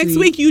 He said next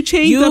week you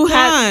change the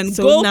plan.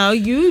 So now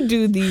you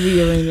do the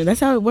rearrangement. That's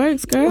how it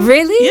works, girl.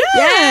 Really? Yeah.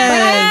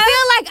 But I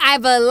feel like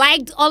I've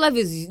liked all of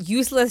his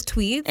useless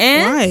tweets.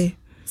 And why?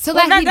 So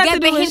that he'd get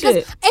the hint. Because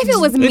if it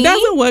was me, it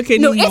doesn't work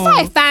anymore. No, if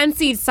I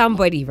fancied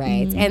somebody,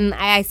 right, and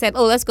I said,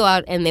 oh, let's go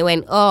out, and they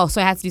went, oh,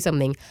 so I have to do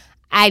something,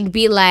 I'd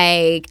be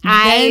like,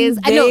 because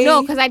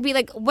I'd be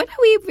like, when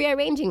are we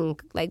rearranging?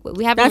 Like,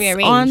 we haven't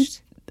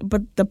rearranged.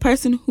 But the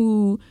person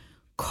who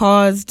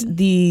caused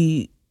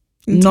the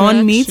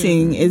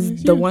non-meeting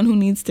is the one who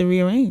needs to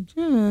rearrange.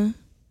 Yeah.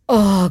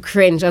 Oh,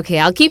 cringe. Okay,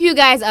 I'll keep you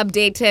guys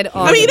updated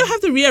on. I mean, you don't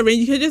have to rearrange.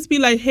 You can just be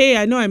like, hey,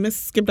 I know I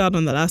skipped out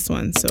on the last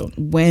one. So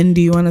when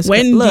do you want to skip?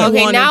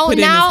 Okay, now,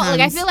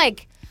 like I feel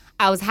like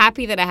I was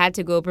happy that I had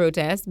to go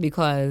protest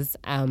because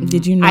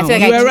did you know I feel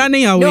like you were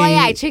running away? No,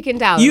 I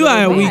chickened out. You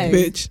are a weak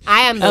bitch.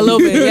 I am a little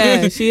bit.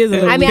 Yeah, she is a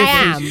little bit. I mean,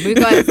 I am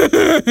because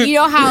you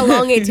know how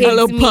long it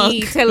takes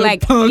me to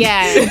like, shooting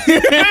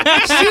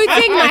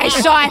my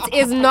shots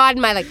is not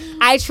my like.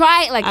 I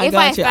try like if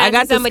I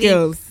find somebody,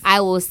 I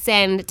will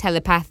send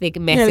telepathic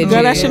messages. Yeah,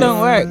 girl, that shit don't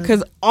work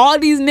because all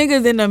these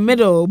niggas in the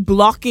middle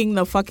blocking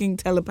the fucking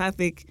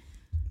telepathic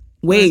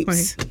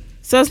waves,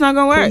 so it's not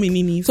gonna work.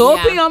 So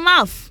open your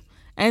mouth.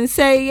 And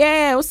say,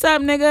 yeah, what's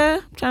up,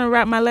 nigga? I'm trying to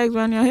wrap my legs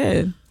around your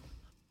head.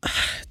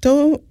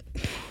 Don't.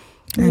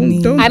 I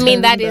mean,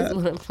 that is.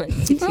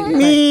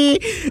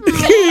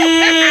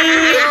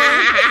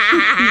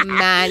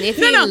 Man, if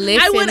he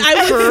listens, I would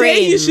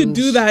say you should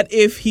do that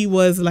if he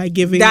was like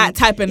giving that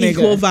type of nigga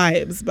equal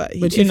vibes, but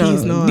you know,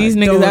 he's not. These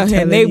niggas out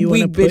here, they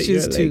weak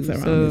bitches too.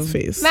 Around his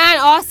face. Man,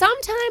 or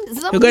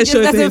sometimes somebody just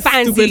doesn't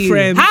fancy you.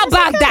 Friends. How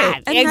about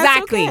that? And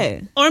exactly.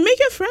 Okay. Or make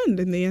a friend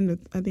at the end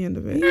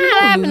of it.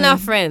 I have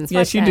enough friends.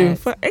 Yes, you do.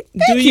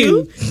 Do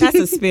you? That's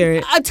a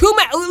spirit.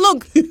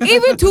 Look,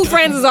 even 2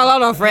 friends is a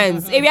lot of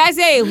friends. If I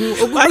say,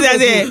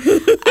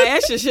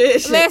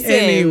 listen,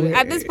 anyway.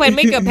 At this point,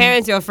 make your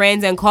parents your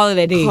friends and call it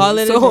a day.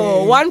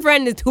 So 1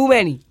 friend is too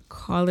many.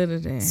 Call it a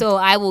day. So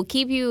I will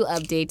keep you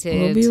updated.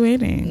 We'll be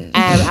waiting.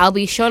 I'll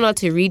be sure not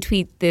to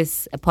retweet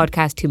this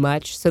podcast too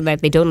much so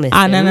that they don't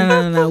listen.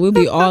 No. We'll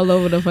be all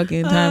over the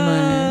fucking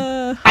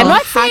timeline.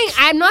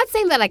 I'm not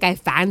saying that like I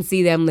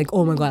fancy them. Like,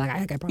 oh my god,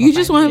 like I you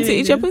just want him to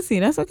eat your pussy.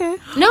 That's okay.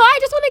 No, I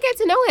just want to get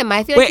to know him.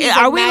 I feel like he's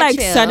are we like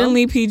chill.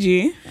 Suddenly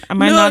PG?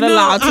 Am I not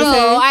allowed to say?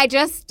 No, I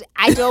just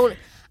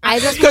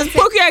because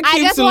Pokia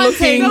keeps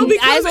looking.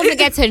 I just want to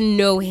get to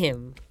know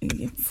him.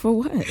 For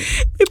what?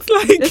 It's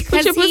like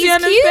put your pussy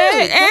on his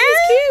bed.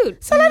 He's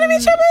cute. So let him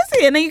eat your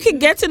pussy, and then you can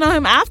get to know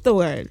him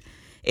afterward.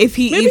 If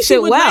he maybe eats she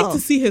it would well. like to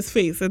see his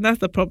face, and that's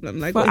the problem.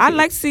 Like, but I'd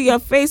like to see your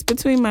face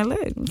between my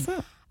legs. What's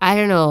up? I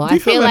don't know. I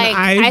feel like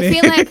if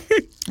he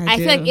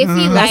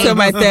likes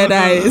my third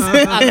eyes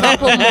a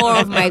couple more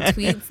of my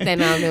tweets,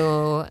 then I'll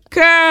know.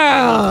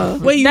 Girl,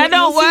 wait, that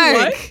don't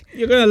work. What?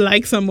 You're gonna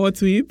like some more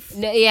tweets?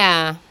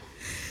 Yeah.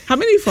 How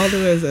many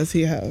followers does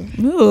he have?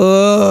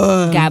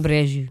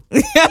 Gabreju.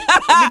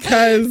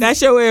 Because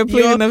that's your way of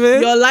playing of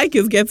it. Your like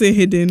is getting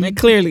hidden.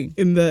 Clearly,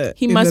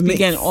 he must be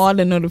getting all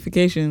the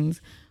notifications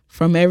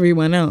from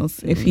everyone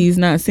else if he's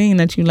not seeing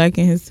that you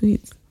liking his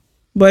tweets.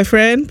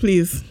 Boyfriend,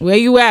 please. Where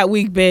you at,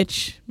 weak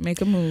bitch? Make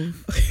a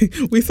move. And if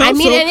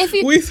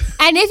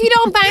you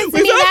don't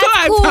fancy me,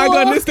 that's cool.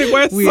 Antagonistic.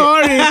 We're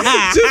sorry. If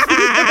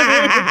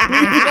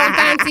you don't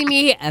fancy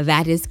me,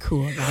 that is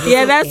cool.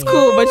 That's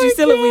cool. But you're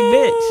still a weak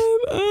bitch.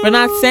 For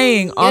not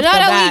saying off the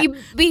bat.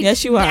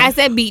 Yes, you are. I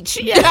said beach.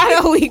 You're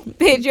not a weak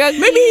bitch.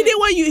 Maybe he didn't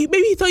want you.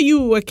 Maybe he thought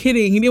you were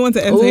kidding. He didn't want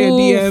to enter your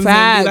DMs.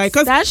 Facts.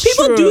 Because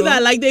people do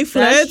that. Like they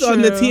flirt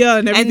on the tier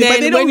and everything, but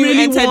they don't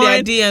really want.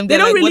 Their DM, they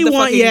don't really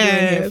want.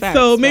 Yeah.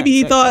 So maybe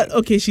he thought,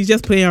 okay, she's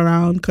just playing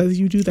around because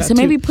you do that. So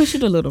maybe push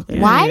it a little bit.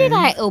 Why did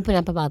I open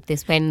up about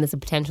this when there's a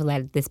potential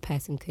that this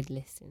person could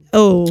listen?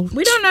 Oh,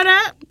 we don't know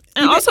that.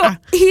 And also,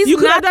 you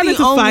could have done it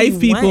to 5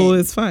 people.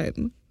 It's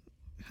fine.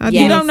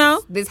 You don't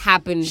know? This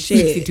happened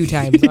 62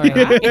 times. Right.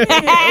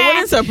 It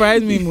wouldn't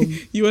surprise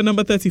me. You were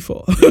number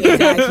 34.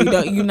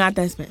 Exactly. You're not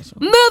that special.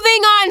 Moving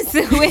on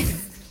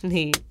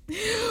swiftly.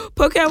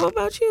 Pokia, what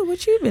about you?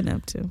 What you been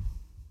up to?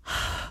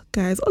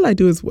 Guys, all I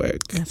do is work.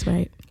 That's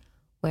right.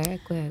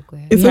 Work. You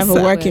have a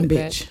working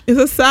bitch. It's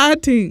a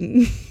sad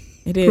thing.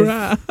 It is.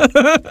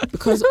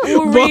 Because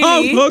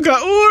really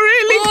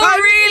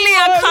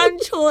I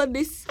control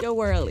this your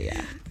world,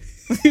 yeah.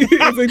 I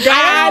don't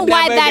know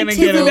why that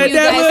tickled you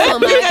guys so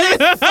much.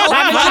 I've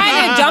been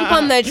trying to jump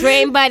on the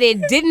train, but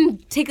it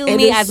didn't tickle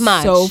me as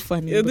much. So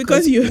funny. Yeah,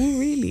 because you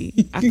really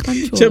I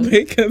control.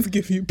 Jamaicans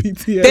give you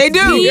PTSD. They do.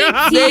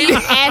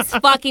 PTS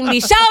fucking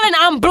D. Sheldon,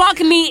 unblock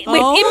me with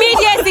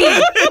immediacy.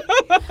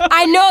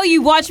 I know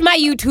you watch my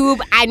YouTube.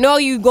 I know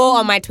you go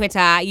on my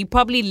Twitter. You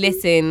probably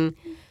listen.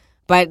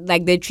 But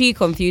like the tree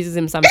confuses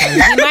him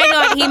sometimes.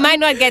 He might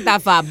not get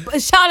that far.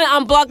 Sheldon,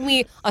 unblock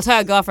me. I'll tell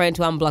your girlfriend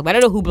to unblock me. I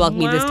don't know who blocked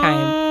me this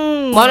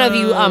time. One of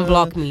you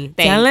unblock me.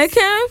 Thanks.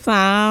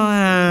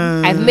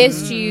 I've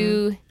missed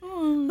you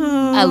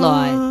a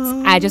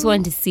lot. I just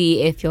wanted to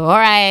see if you're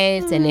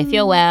alright and if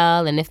you're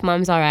well and if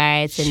mom's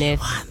alright and if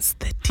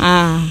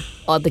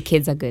all the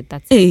kids are good.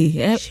 That's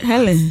it.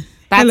 Helen.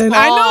 That's all.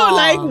 I know,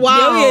 like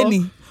wow.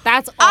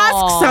 That's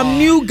all. Ask some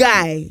new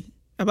guy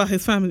about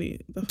his family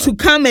to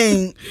come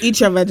and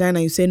eat your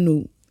vagina. You say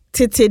no.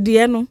 Tete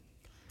diano.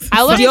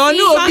 I want to see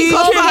if he's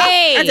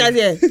okay. I want to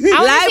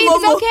see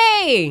if he's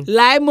okay.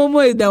 Live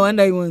Momo is the one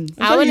that you want.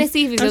 I want to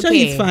see if he's okay. I'm sure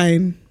he's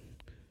fine.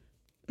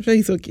 I'm sure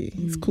he's okay.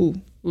 He's cool.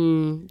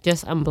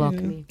 Just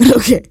unblock me.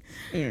 Okay.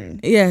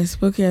 Yes,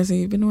 okay. So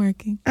you've been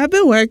working. I've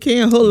been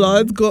working a whole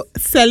lot,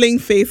 selling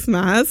face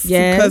masks.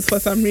 Yes. Because for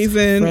some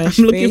reason I'm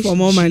looking for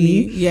more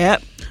money.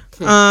 Yep.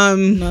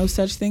 No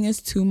such thing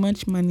as too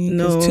much money.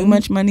 No, too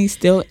much money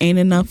still ain't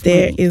enough.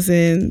 There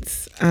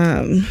isn't.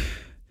 And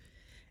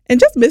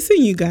just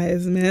missing you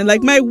guys, man.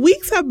 Like my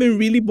weeks have been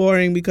really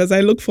boring because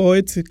I look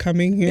forward to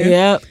coming here.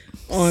 Yep.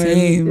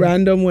 On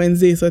random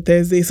Wednesdays or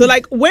Thursdays. So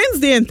like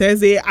Wednesday and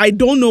Thursday, I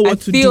don't know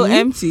what to do. I feel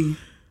empty.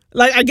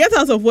 Like I get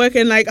out of work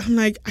and like I'm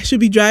like I should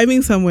be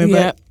driving somewhere,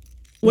 but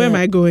where am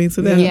I going?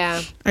 So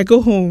then I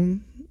go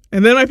home.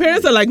 And then my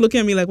parents are like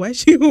looking at me like, why is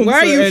she home? Why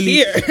are you early?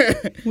 here?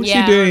 What's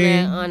she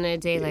doing? On a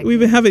day like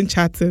we've been having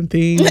chats and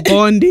things,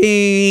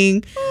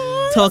 bonding,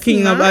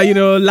 talking about,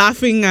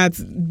 laughing at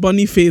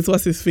Boniface,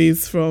 what's his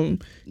face from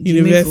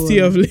University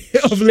of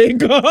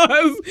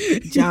Lagos.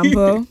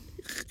 Jambo.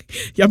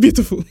 You're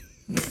beautiful.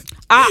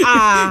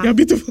 You're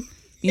beautiful.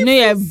 You know,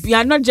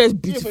 you're not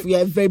just beautiful,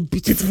 you're a very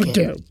beautiful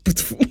girl.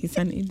 Beautiful. He's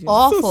an idiot.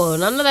 Awful.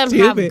 None of them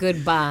have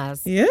good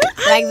bars. Yeah.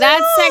 Like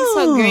that Sex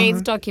for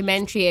Grades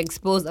documentary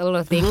exposed a lot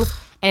of things.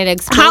 And it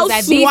exposed how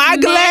that these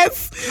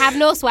swagless men have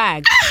no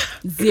swag.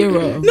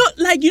 Zero. No,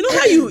 like, you know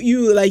how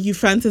you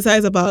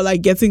fantasize about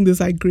like getting this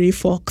like gray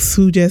fox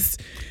who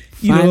just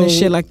fine as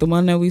shit, like the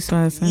one that we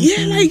saw.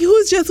 Yeah, like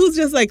who's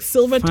just like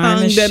silver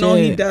tongued and all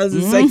he does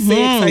is like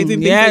say exciting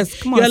things.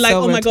 Yes, come on, you're like,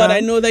 oh my god,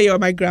 I know that you're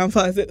my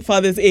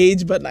grandfather's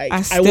age, but like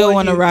I still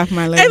want to wrap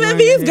my leg. And then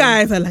these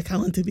guys are like, I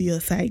want to be your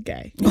side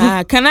guy.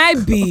 Can I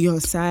be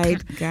your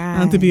side guy? I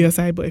want to be your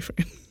side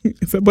boyfriend.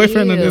 It's a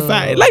boyfriend on the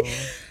side. Like,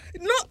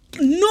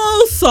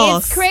 no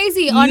sauce. It's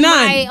crazy. On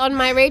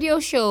my radio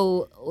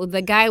show,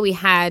 the guy we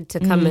had to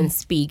come and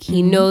speak,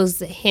 he knows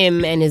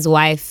him and his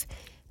wife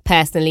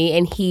personally,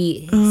 and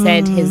he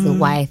said his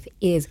wife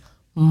is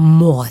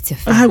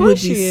mortified. I would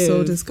be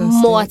so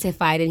disgusted.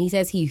 Mortified, and he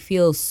says he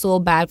feels so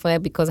bad for her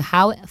because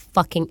how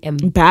fucking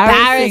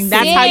embarrassing.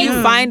 That's how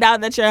you find out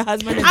that your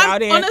husband is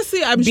out here.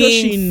 Honestly, I'm sure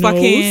she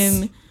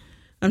knows.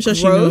 I'm sure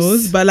she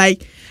knows, but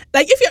like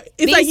if you're,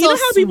 it's like, you know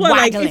how people are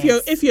like,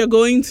 if you're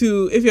going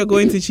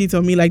to cheat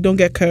on me, like, don't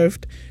get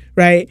curved.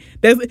 Right?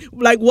 There's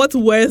like, what's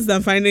worse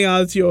than finding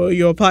out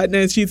your partner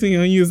is cheating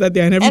on you is that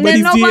they're in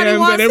everybody's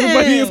DMs and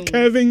everybody is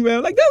curving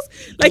them. Like,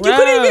 that's like, you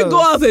couldn't even go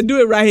out and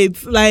do it right.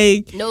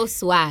 Like, no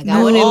swag.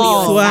 I wouldn't be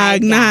your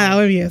swag. I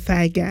want to be a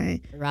side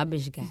guy.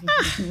 Rubbish guy.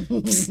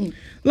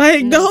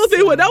 Like the whole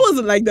thing. That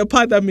was like the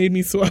part that made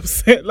me so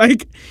upset.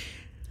 Like,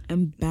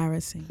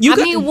 embarrassing. I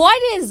mean,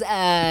 what is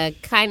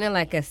kind of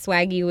like a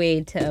swaggy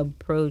way to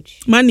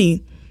approach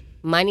money?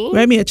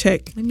 Write me a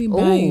check. Let me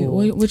buy you.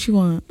 What you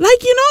want?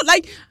 Like, you know,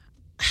 like,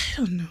 I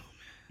don't know.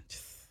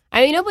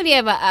 I mean, nobody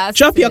ever asked.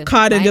 Drop your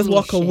card and just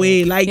walk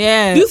away. Like,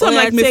 do some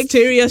like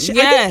mysterious shit.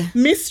 Yeah,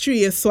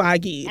 mystery is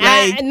swaggy.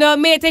 Like, no,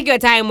 may take your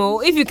time.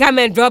 If you come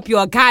and drop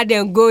your card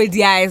and go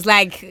there, it's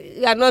like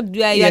you're not.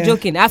 You're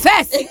joking. At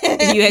first,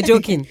 you are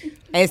joking,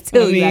 and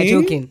still you are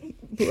joking.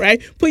 Right?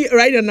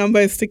 Write your number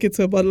and stick it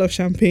to a bottle of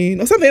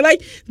champagne or something.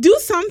 Like, do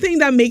something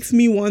that makes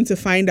me want to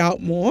find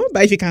out more.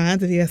 But if you can't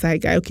answer the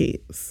side guy, okay,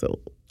 so.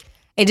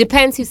 It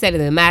depends who said it.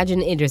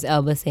 Imagine Idris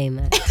Elba saying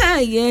that.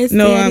 Yes.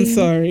 No, Daddy. I'm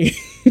sorry.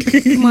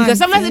 Because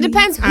sometimes it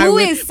depends who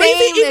is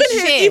saying the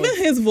shit. Even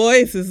his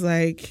voice is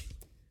like.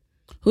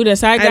 Who the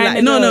side guy?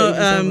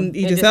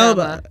 Idris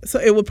Elba. So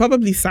it would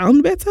probably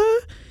sound better.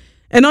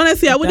 And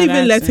honestly, I wouldn't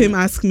even let him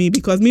ask me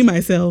because me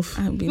myself.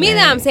 I'm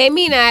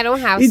saying I don't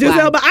have Idris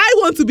Elba. I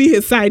want to be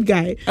his side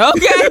guy.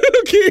 Okay.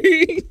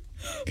 Okay.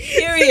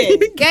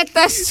 Period. Get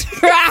the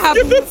strap.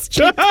 Because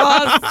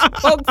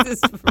folks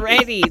is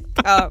ready.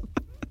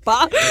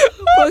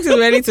 Folks is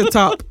ready to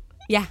top.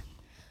 Yeah.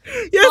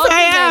 Yes,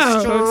 I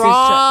am.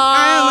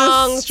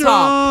 I am a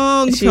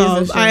strong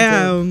top. I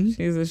am.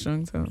 She's a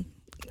strong top.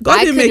 God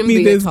didn't make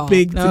me this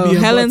big to be a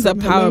Helen's bottom.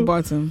 a power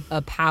bottom.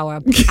 A power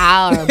bottom.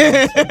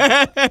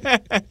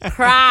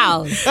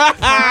 Proud.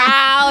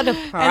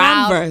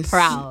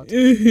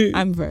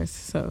 I'm verse,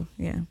 so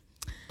yeah.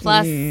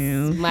 Plus,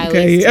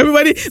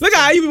 everybody, look at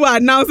how you people are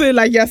announcing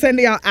like you're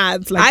sending out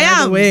ads. Like,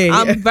 I'm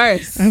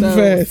verse. I'm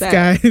verse,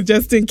 guys.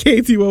 Just in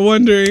case you were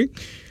wondering.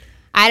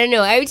 I don't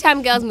know. Every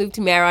time girls move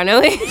to me, I run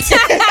away.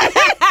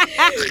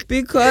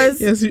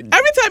 Because every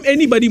time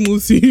anybody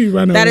moves to you,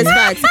 run away. That is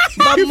facts.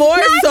 But more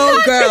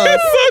so girls.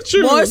 That's so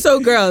true. More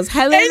so girls.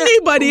 Helen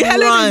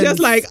is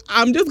just like,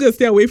 I'm just gonna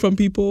stay away from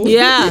people.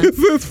 Yeah. This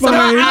is fine. So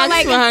I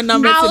asked for her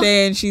number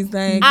today, and she's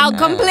like, I'll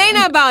complain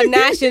about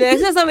national.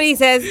 So somebody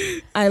says,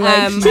 I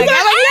like you.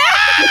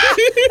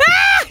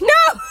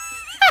 No.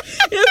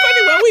 It's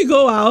funny when we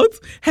go out,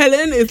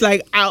 Helen is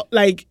like out,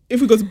 like if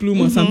we go to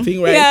Bloom or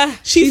something, right? Yeah,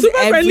 she's super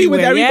friendly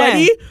with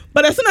everybody,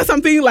 but as soon as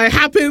something like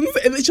happens,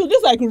 she'll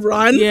just like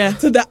run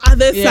to the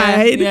other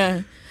side.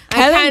 Yeah.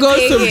 Helen goes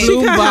to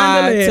Bloom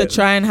Bar to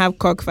try and have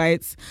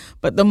cockfights,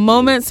 but the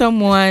moment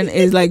someone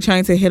is like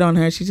trying to hit on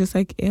her, she's just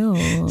like, ew,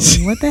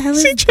 what the hell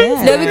is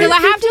that? No, because I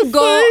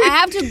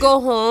have to go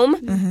home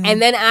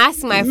and then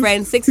ask my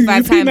friend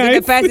 65 times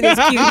if the person is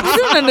cute. I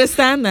don't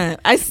understand that.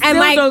 I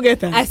still don't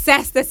get that.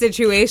 Assess the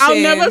situation. I'll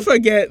never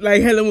forget,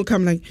 like Helen will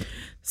come like,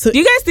 so do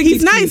you guys think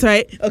he's nice,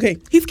 right? Okay,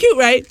 he's cute,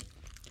 right?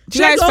 Do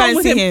you guys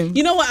fancy him?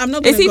 You know what? I'm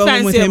not going to go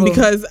home with him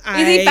because is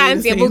he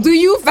fanciable? Do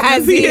you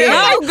fancy him?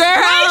 No, girl.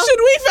 Why should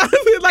we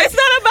fancy him? Like, it's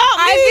not about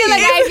me.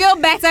 I feel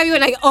better. You're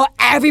like,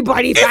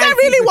 everybody fancies. Is that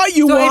really what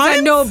you want? So it's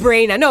a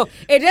no-brainer. No,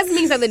 it just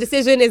means that the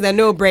decision is a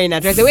no-brainer.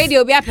 Just the way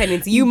they'll be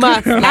happening, you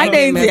must like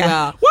him as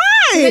well.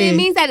 Why? So it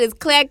means that it's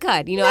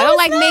clear-cut. You know, I don't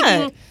like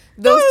making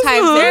those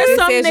types of decisions. There's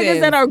some niggas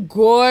that are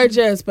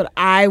gorgeous, but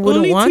I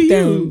wouldn't want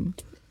them.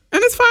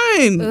 And it's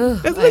fine.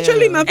 There's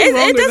literally nothing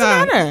wrong with that. It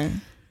doesn't matter.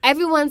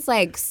 Everyone's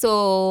like,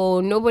 so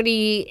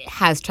nobody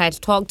has tried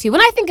to talk to you. When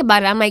I think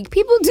about it, I'm like,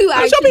 people do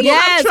actually.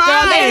 Yes,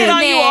 girl, they hit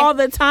on you all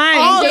the time.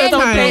 All the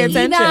don't pay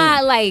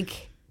attention.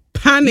 Like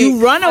panic.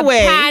 You run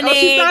away. Oh,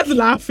 she starts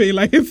laughing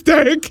like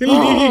hysterically.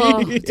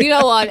 Do you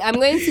know what? I'm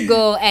going to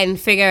go and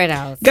figure it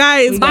out.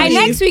 Guys, by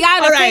next week,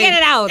 I'll have figured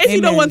it out. If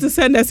you don't want to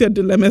send us your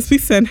dilemmas,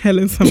 please send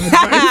Helen some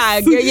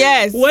advice.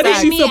 Yes. What is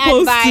she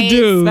supposed to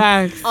do?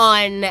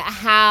 On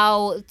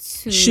how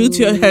to shoot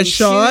her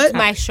shot? Shoot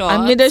my shot.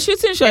 I mean, the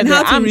shooting shot and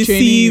how to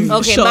receive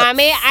Okay, shots.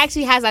 Mommy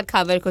actually has that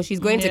covered because she's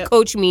going to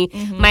coach me.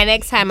 My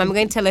next time, I'm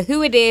going to tell her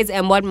who it is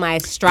and what my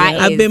stride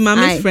is. I've been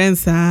Mommy's friend.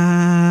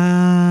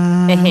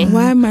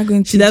 Why am I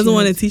going to? She doesn't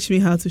want to teach me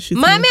how to shoot.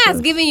 Mommy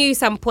has given you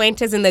some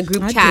pointers in the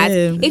group chat.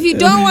 If you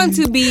don't want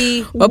to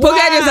be, but Poga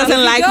just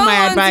doesn't like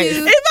my advice.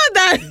 It's not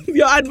that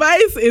your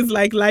advice is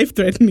like life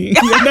threatening.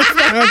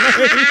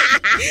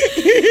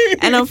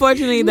 And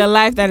unfortunately, the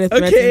life that it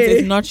threatens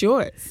is not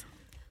yours.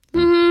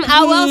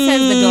 How well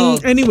says the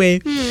dog. Anyway,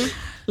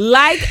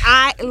 like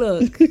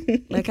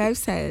I've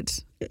said,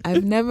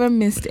 I've never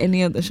missed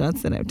any of the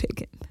shots that I've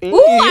taken. Ooh,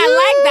 I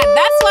like that.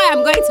 That's why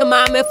I'm going to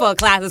Mommy for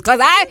classes because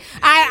I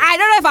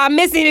don't know if I'm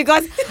missing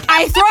because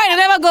I throw it and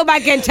never go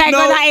back and check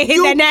whether I hit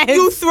the net.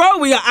 You throw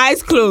with your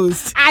eyes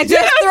closed. I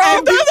just throw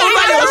over your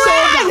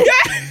shoulder.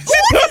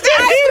 I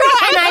throw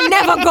and I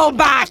never go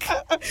back.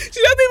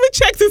 She doesn't even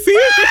check to see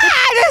it.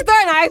 I just throw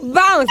and I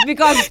bounce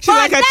because she's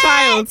like a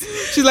child.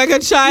 She's like a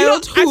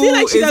child. I feel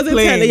like she doesn't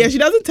tell. Yeah, she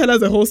doesn't tell us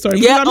the whole story.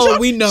 Yeah,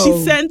 we know.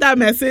 She sent that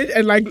message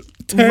and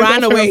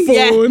ran away.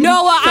 Yeah.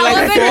 No, well,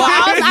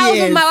 I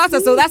was with my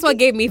WhatsApp, so that's what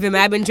gave me vim.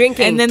 I've been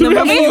drinking. And then the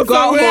moment you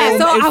got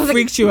home, it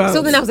freaked you out.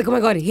 So then I was like, oh my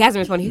God, he hasn't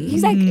responded.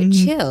 He's like,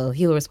 chill,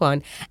 he'll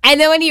respond. And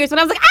then when he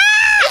responded, I was like, ah!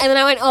 And then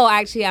I went, oh,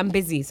 actually, I'm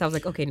busy. So I was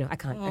like, okay, no, I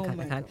can't.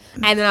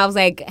 And then I was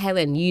like,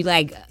 Helen, you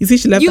see,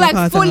 she left that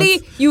part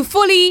fully,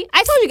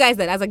 I told you guys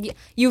that. I was like,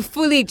 you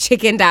fully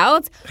chickened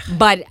out,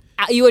 but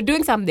you were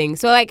doing something.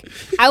 So I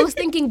was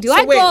thinking, do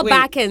I go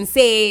back and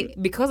say,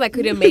 because I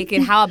couldn't make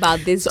it, how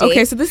about this day?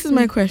 Okay, so this is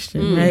my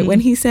question, right?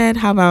 When he said,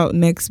 how about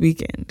next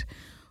weekend?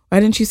 Why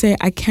didn't you say,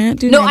 I can't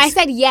do No, I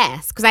said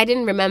yes, because I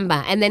didn't remember.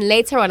 And then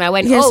later on, I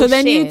went, so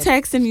then you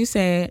text and you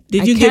say,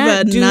 did you give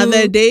her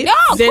another date? No,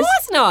 of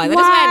course not.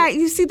 Why?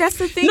 You see, that's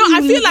the thing. No,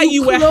 I feel like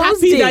you were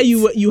happy that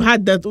you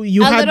had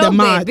the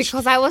match.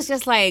 Because I was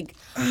just like,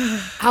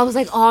 I was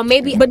like, oh,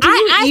 maybe. But do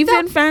you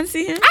even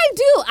fancy him? I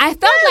do. I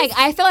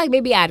felt like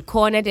maybe I had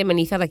cornered him and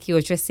he felt like he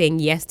was just saying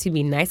yes to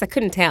be nice. I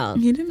couldn't tell.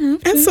 You didn't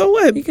have to. And so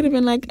what? You could have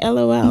been like,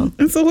 LOL.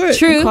 And so what?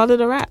 True. Called it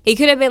a wrap. He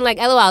could have been like,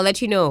 LOL, I'll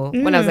let you know.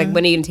 When I was like,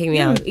 when are you going to take me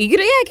out? He could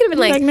have been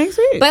like next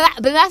week. But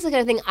that's the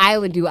kind of thing I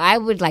would do. I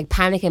would like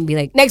panic and be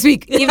like, next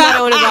week, even though I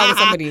don't want to go out with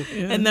somebody.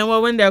 And then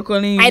when they're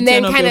calling you, and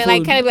then kind of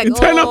like,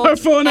 turn off her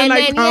phone and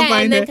like can't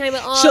find it. Kind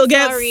of, she'll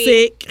get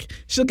sick.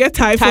 She'll get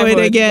typhoid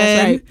again.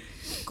 That's right.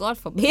 God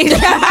forbid.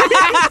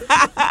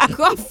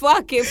 God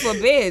fucking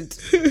forbid.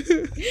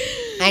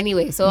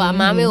 Anyway, so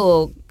Mommy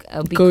will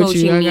be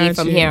coaching me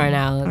from here on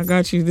out. I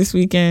got you this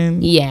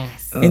weekend.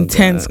 Yes.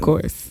 Intense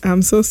course.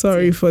 I'm so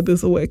sorry for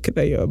this work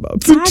that you're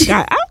about to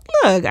do.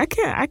 Look,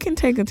 I can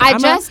take a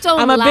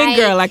I'm a big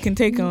girl. I can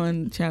take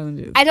on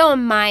challenges. I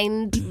don't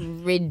mind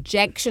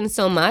rejection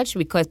so much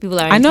because people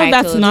are entitled. I know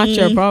that's not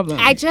your problem.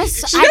 I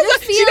just feel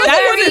she doesn't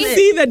want to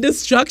see the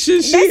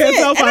destruction she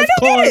herself has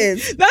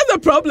caused. That's the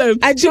problem.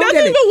 She doesn't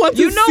even want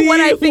to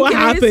see what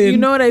happened. You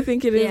know what I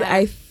think it is? Yeah.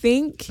 I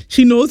think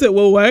she knows it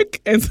will work,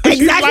 and so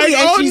she's like,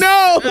 "Oh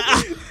no!"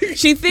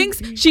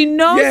 She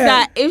knows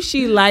that if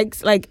she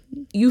likes, like,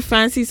 you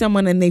fancy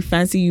someone and they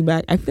fancy you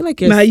back, I feel like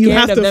you're scared you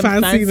have of to them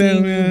fancy them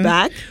you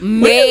back.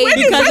 When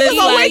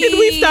did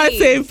we start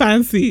saying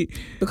fancy?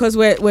 Because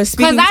we're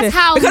speaking.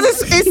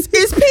 Because it's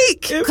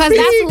peak. Because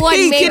that's what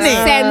makes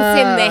sense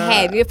in the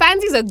head. Your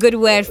fancy is a good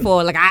word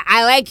for like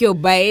I like your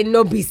but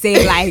no be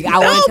saying like I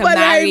want to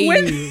marry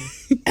you.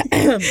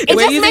 It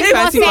just makes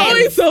more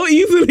sense so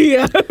easily.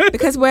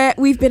 Because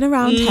we've been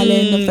around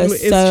Helen for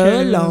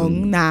so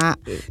long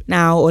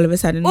now all of a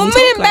sudden we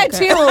talk like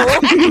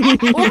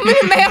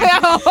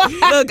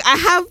Look, I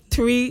have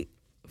 3-4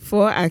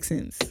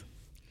 accents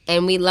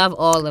and we love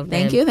all of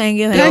them. Thank you.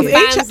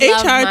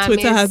 HR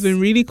Twitter has been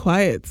really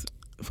quiet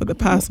for the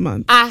past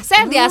month.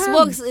 Sadly, I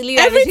spoke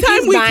every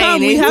time we come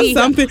we have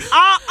something. She keeps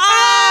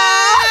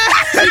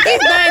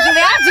dying, so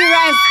they have to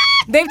rest.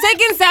 They've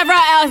taken several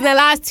L's in the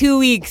last 2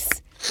 weeks.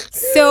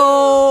 So,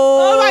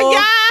 oh my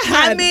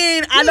God! I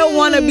mean, I don't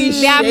want to be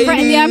shady.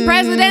 Their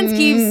president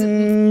keeps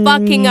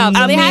fucking up,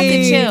 so they have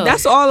to chill.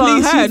 That's all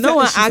on her. No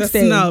one asked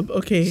her. Snub.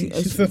 Okay,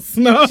 she's a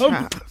snub.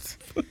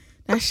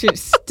 That shit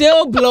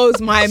still blows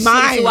my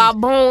mind.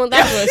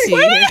 That's what she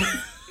is.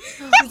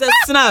 She's a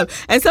snub.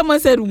 And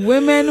someone said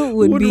women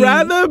would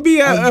rather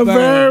be a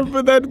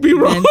verb than be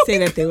wrong. And say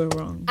that they were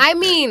wrong. I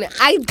mean,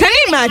 can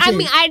you imagine? I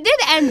mean, I did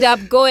end up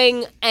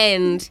going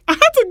and I had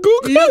to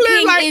Google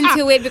looking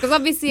into it because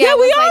obviously we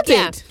all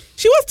did.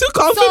 She was too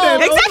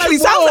confident. Exactly.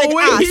 Sounds like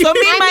so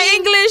my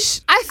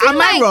English. I feel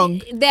am I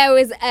wrong? There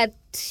was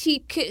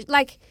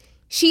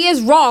she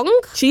is wrong.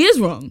 She is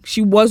wrong.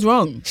 She was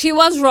wrong. She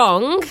was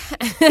wrong.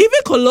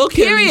 Even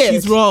colloquially,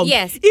 she's wrong.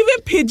 Yes.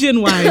 Even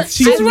pigeon-wise,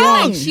 she's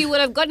wrong. Like she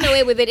would have gotten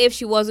away with it if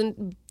she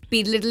wasn't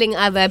belittling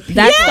other people.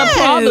 That's the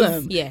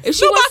problem. Yes. If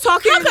she was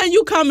talking, how can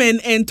you come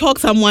and talk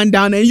someone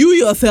down and you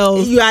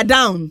yourself you are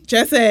down?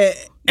 Just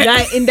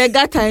Like in the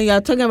gutter, and you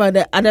are talking about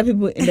the other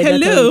people in the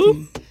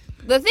gutter.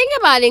 The thing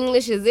about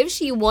English is if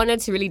she wanted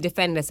to really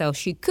defend herself,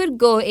 she could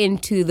go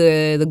into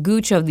the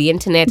gooch of the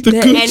internet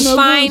and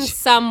find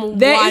someone.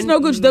 There is no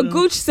gooch. The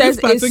gooch says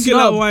this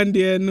particular it's one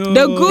there, no.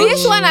 The gooch.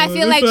 This one, I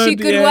feel like she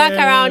could work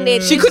around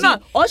it. She could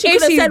not. All she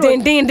could have said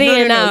was,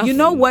 no. You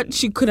know what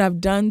she could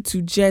have done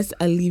to just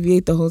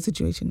alleviate the whole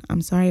situation?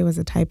 I'm sorry, it was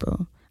a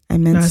typo. I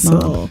meant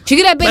small. She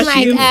could have been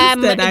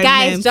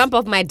guys, jump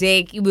off my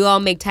dick. We all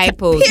make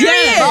typos.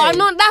 Yeah.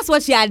 No, that's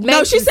what she had meant.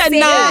 No, she said,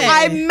 no,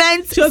 I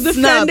meant she was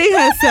defending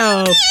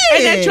herself.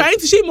 And then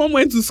she mom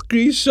went to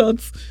screenshot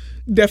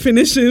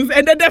definitions,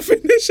 and the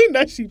definition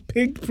that she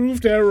picked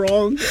proved her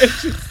wrong. And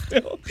she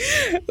still,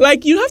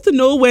 like, you have to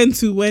know when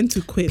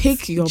to quit.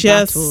 Pick your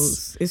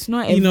battles. It's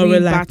not every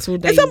battle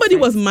that and somebody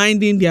was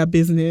minding their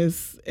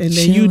business. And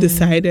then you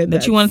decided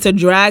that you wanted to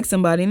drag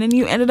somebody, and then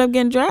you ended up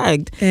getting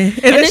dragged. And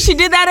then she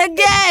did that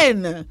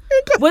again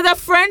with a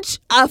French.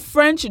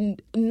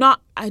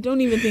 Not. I don't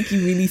even think he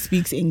really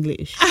speaks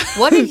English.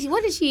 What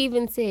did she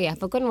even say? I've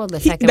forgotten what the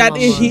second one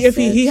was.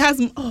 He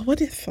has. Oh, what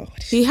is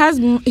that? He has.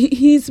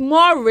 He's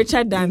more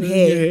richer than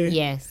her.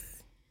 Yes.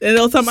 And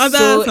there was some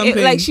other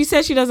something. Like she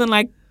said, she doesn't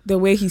like the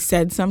way he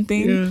said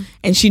something,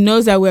 and she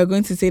knows that we're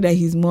going to say that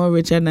he's more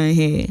richer than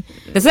her.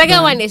 The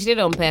second one, they did it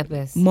on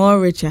purpose.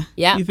 More richer.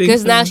 Yeah,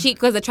 because now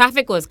because the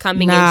traffic was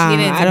coming and she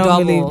needed to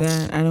double.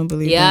 I don't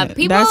believe that. Yeah,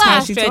 people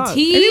are strategic.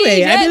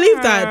 Anyway,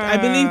 I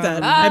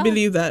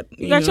believe that.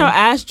 You got your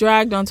ass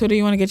dragged on Twitter.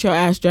 You want to get your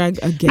ass dragged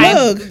again?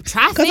 Look,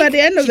 because at the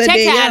end of the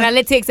day, checked her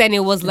analytics and it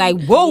was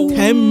like, whoa,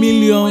 10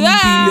 million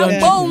billion.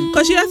 Boom.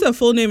 Because she has her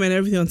full name and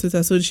everything on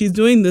Twitter, so she's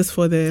doing this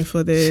for the.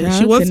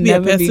 She wants to be a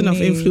person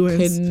of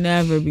influence. Could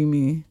never be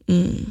me.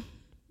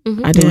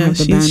 Mm-hmm. I don't have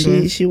the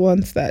bandwidth. She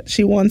wants that.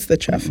 She wants the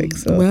traffic.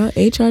 So well,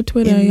 HR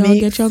Twitter, y'all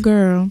get your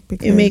girl.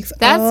 It makes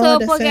that's all so.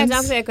 The Forget to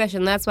answer your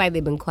question. That's why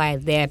they've been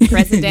quiet. Their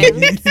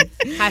president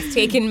has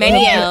taken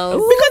many L's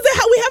because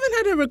we haven't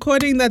had a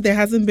recording that there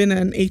hasn't been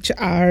an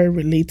HR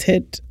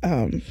related.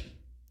 Wasn't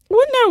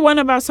there one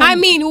about something? I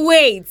mean,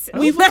 wait.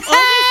 We've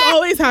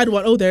always had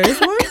one. Oh, there is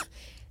one.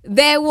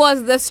 There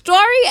was the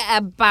story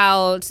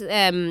about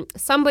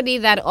somebody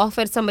that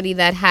offered somebody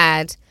that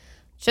had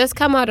just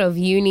come out of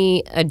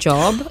uni a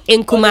job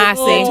in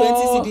Kumasi.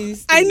 20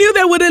 CDs. I knew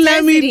they wouldn't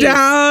let me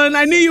down.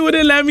 I knew you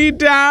wouldn't let me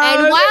down.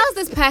 And whilst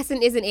this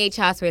person isn't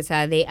HR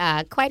Twitter, they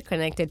are quite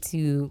connected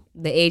to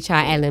the HR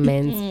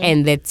elements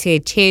and the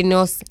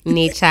tenuous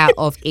nature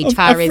of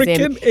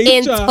HRism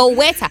in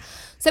Twitter.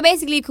 So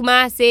basically,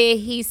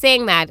 Kumasi, he's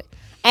saying that.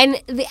 And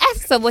the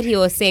essence of what he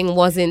was saying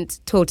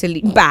wasn't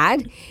totally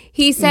bad.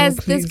 He says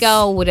this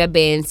girl would have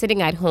been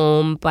sitting at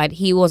home, but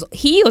he was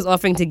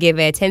offering to give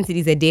her 10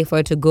 CDs a day for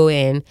her to go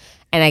in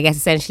and I guess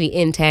essentially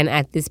intern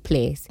at this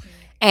place.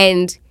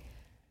 And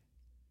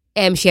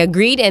she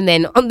agreed, and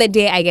then on the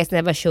day, I guess,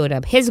 never showed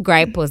up. His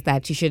gripe was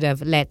that she should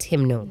have let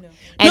him know.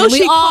 And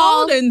she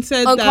called and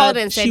said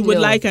that she would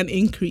like an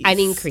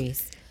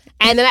increase.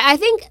 And then I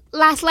think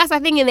last I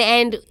think in the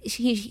end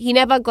he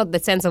never got the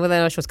sense of whether or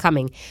not she was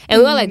coming. And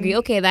we all agree,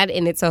 okay, that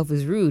in itself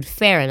is rude,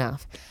 fair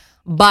enough.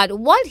 But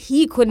what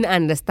he couldn't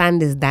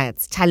understand is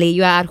that, Charlie,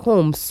 you are at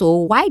home, so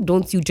why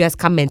don't you just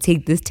come and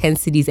take this 10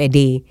 CDs a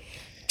day?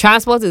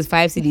 Transport is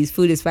 5 CDs,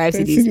 food is 5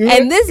 CDs.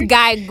 And this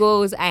guy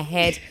goes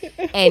ahead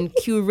and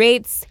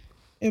curates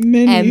a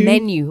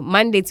menu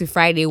Monday to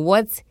Friday,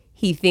 what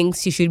he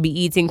thinks she should be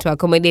eating to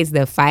accommodate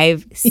the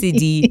 5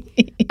 CD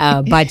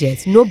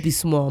budget. No be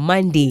small.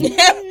 Monday,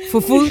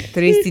 fufu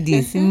 3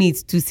 CDs,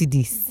 meat 2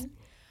 CDs.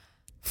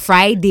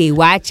 Friday,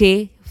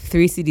 wache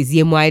 3 CDs.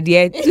 Yemwadie.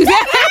 I didn't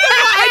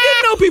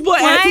know people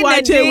ate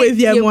wache with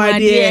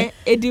yemwadie.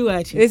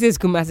 This is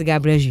Kumasi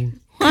Gabraju.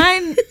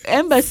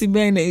 Embassy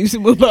Bene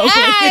using mobile money.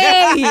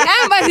 Hey,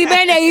 Embassy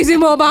Bene using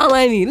mobile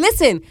money.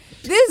 Listen.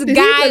 This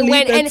guy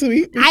went and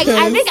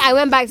I think I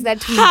went back to that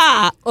tweet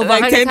over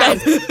 100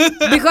 times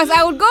because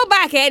I would go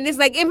back and it's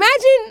like,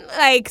 imagine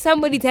like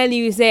somebody telling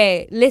you,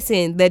 say,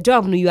 listen, the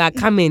job you are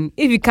coming.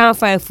 If you can't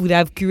find food,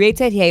 I've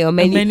curated here your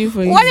menu.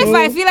 For you. What if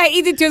I feel like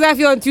eating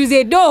Tuesday on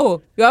Tuesday?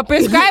 No, your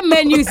prescribed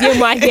menus here,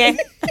 my dear.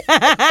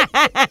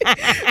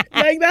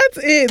 Like that's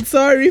it.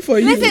 Sorry for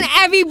you. Listen,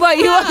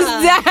 everybody was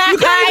dying.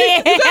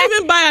 You can't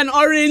even buy an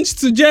orange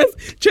to just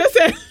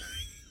say.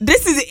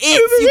 This is it.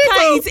 You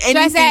can't eat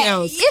anything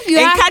else. If you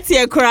have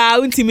Katia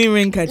crowd, listen, no,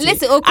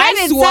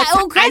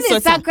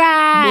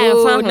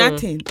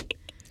 nothing.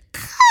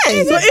 So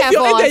if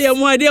your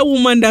Yemwadie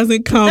woman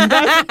doesn't come,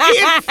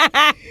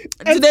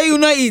 today you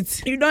not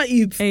eat. You not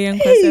eat.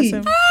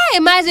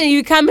 Imagine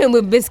you come in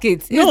with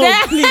biscuits. No,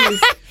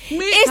 please.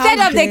 Instead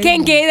of the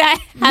kenke that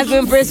has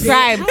been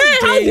prescribed.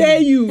 How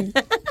dare you?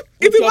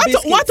 If you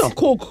want a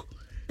Coke,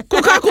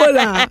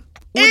 Coca-Cola.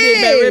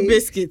 berry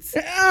biscuits.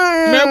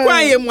 Me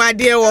kwa ye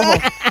mwade wo ho.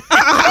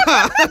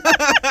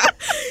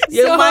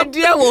 Ye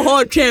mwade wo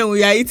ho train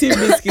we are eating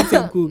biscuits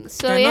and cook.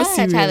 So yeah,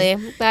 Charlie,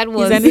 that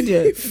was an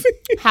idiot.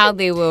 How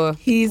they were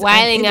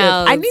whiling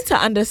out. I need to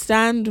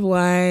understand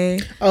why.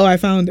 Oh, I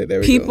found it. There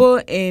we people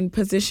go. In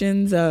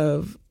positions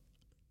of,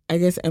 I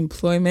guess,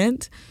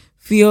 employment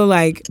feel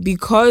like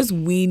because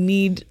we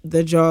need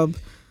the job,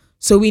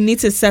 so we need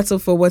to settle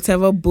for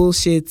whatever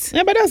bullshit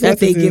that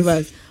they give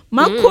us.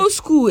 Mako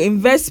school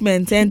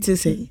investment and to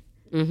say.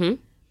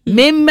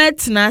 Me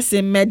met na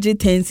se meji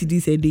 10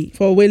 cedis a day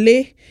for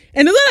Wele,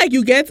 and it's not like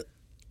you get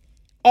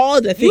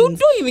all the things. You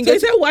don't even get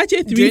to watch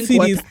it 3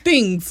 CDs.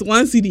 Things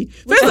 1 CD.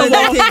 First of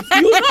all,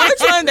 you know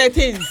which one the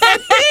things.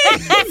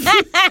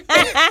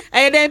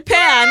 And then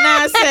pear,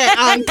 na say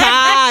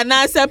anka,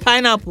 na say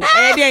pineapple.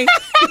 And then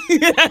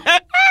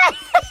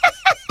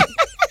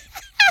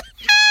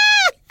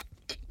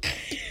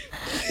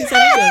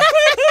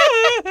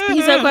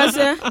he's a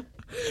question.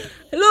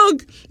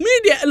 Look,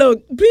 media.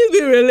 Look, please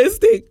be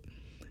realistic.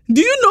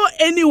 Do you know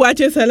any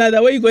wache salad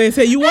where you go and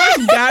say you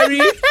want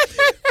Gary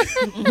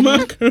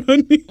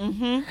macaroni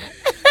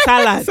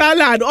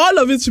salad? All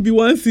of it should be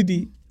 1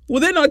 CD. Will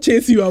they not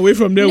chase you away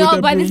from there?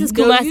 No, but this is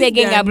Kumasi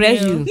again,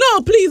 Gabriel.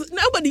 No, please,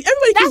 everybody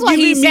keeps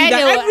giving me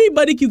that.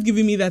 Everybody keeps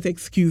giving me that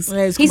excuse.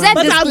 He said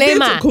but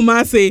disclaimer. I've been to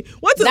Kumasi.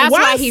 That's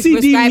why he's CD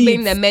prescribing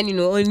meat? The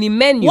menu, only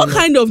menu. What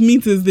kind of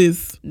meat is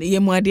this? The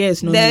yemwade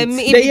is not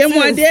meat. The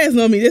yemwade is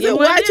not meat. They say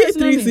watch it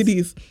 3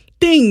 CDs.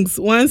 Things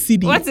 1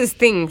 CD. What is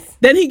things?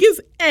 Then he gives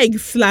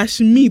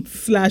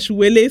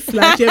egg/meat/wele/.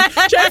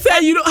 Just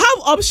say you don't have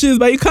options,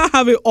 but you can't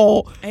have it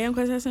all.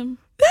 That's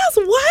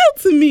wild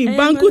to me.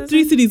 Banku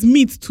 3 CDs,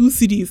 meat 2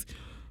 CDs.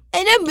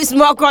 And then be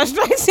small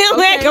construction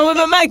work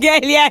with my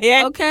girl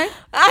here. Okay.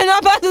 I'm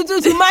not about to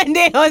do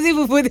Monday or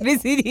even for 3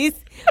 CDs.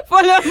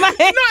 Follow my.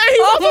 No,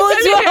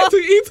 he's supposed to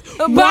eat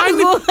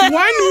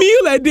one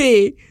meal a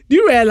day. Do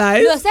you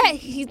realize? No, sir,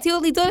 he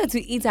told her to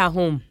eat at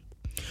home.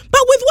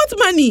 But with what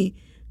money?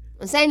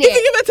 I'm saying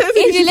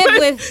if you live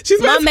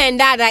with mom and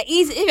dad,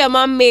 if your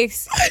mom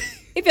makes,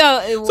 if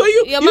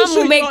your mom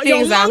will make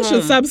things at home. Your mom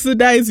should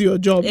subsidize your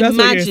job. That's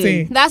what you're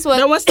saying. That's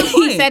what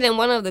he said in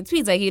one of the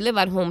tweets. Like, you live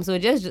at home, so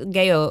just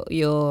get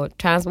your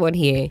transport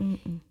here,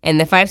 and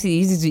the 5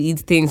 cities used to eat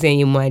things and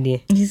you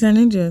money. He's an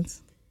idiot.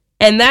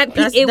 And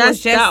it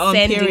was just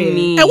sending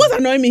me. And what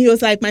annoyed me, he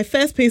was like, my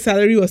first pay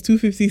salary was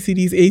 250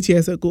 CDs 8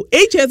 years ago.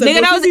 8 years ago.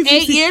 Nigga, that was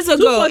 8 years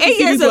ago. 8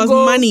 years ago. Was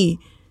money.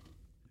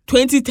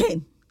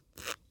 2010.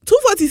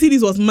 240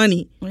 CDs was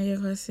money. It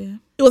was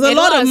a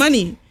lot of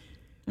money.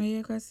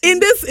 In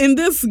this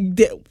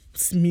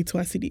me to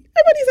a CD.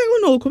 Everybody's like, oh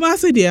no,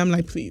 Kumasi Day. I'm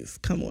like, please,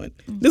 come on.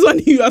 This one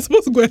you are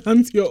supposed to go and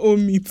hunt your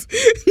own meat.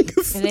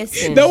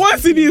 Listen, the 1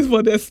 CD is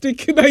for the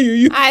stick that you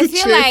use. I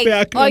feel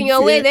like on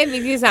your way they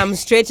give you some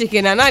straight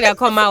chicken and now they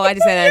come out with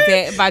this and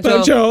say, but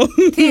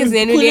things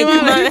they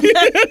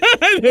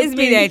this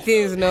be the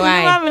things, no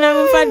I.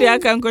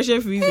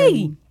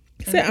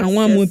 Say I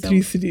want more 3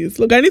 CDs.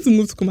 Look, I need to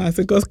move to Kumasi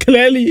because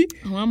clearly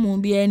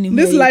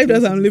this life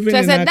that I'm living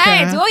in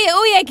Accra.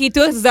 Oh yeah,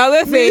 ketosis I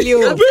will fail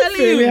you. I'm telling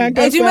you.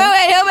 And you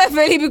will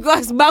fail you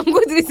because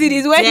Bangu 3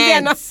 CDs when they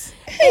are not.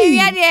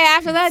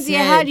 After that,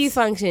 how do you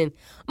function?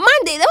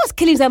 Monday, that was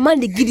killing some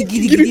Monday.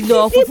 Giddy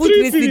no for food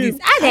 3 CDs.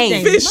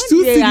 Fish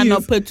 2 CDs.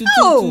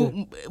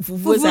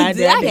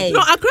 No,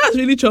 Accra has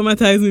really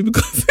traumatized me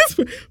because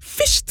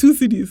fish 2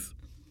 CDs.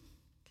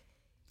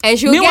 And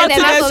she'll get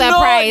them at the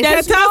price.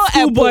 There's no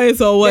apple.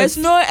 Boys or what? There's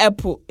no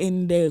apple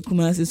in the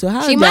Kumasi, so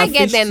how she might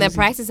get them. The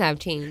prices have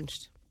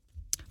changed.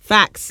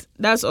 Facts.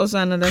 That's also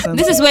another something.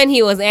 This is when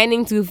he was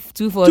earning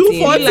 240.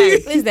 240.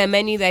 This is the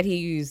menu that he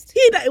used.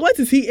 What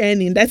is he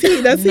earning? Does he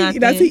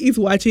eat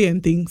wache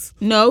and things?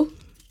 No.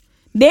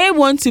 They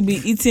want to be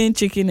eating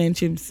chicken and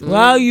chips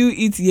while you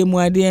eat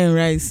yemwade and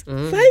rice. 5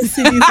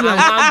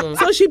 CDs.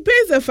 So she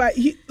pays the 5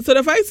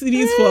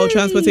 CDs for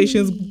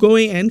transportations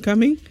going and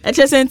coming. So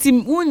if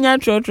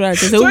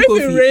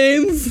it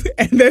rains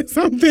and then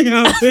something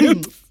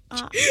happens,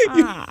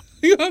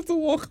 you have to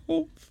walk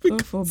home.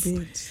 God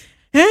forbid.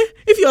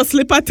 If your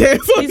slipper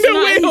tears on the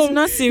way home,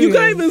 you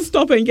can't even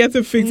stop and get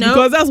it fixed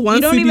because that's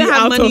 1 CD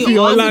out of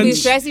your lunch. The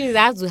stressing is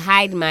I have to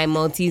hide my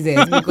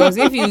Maltesers because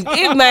if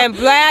my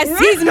employer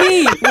sees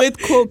me with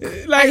Coke,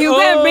 like he'll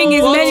go and bring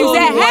his menu and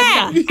say,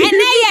 hey, and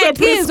now you're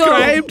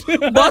prescribed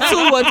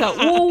bottled water.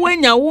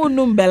 When you won't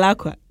know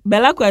Belacqua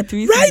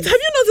 3 right? Have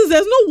you noticed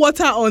there's no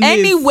water on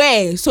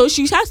anywhere? So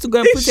she has to go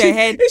and put her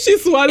head. If she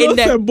swallows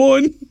her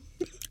bone,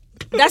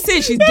 that's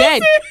it. She's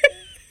dead.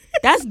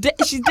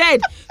 She's dead.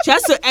 She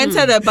has to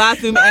enter the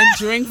bathroom and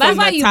drink. That's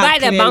why you buy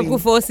the Banku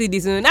 4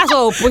 CDs. That's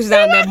what will push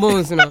down the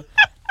bones.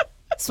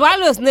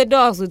 Swallows the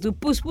dogs to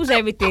push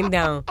everything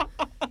down.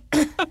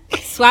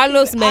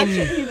 Swallows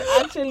menu. He's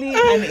actually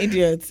an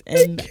idiot,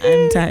 and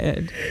I'm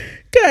tired.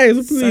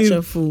 Guys, please. Such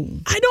a fool.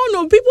 I don't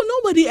know.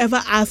 Nobody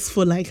ever asks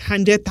for like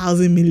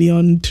 100,000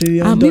 million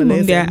trillion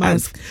dollars a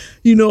month.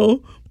 You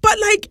know, but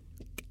like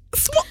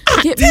small.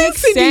 It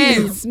makes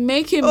sense.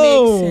 Make it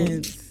make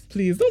sense.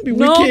 Please don't be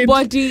wicked.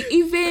 Nobody,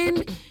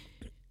 even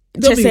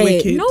Don't be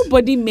wicked.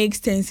 Nobody makes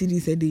 10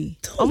 cedis a day.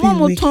 Look,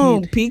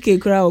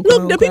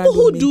 the people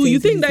who do, you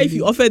think that if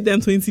you offered them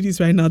 20 cedis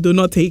right now, they'll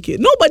not take it.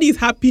 Nobody is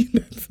happy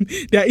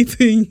that they're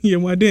eating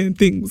yemwade and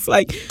things.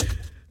 Like,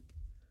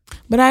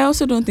 but I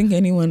also don't think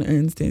anyone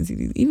earns 10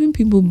 cedis. Even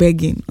people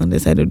begging on the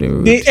side of the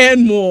road. They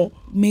earn more.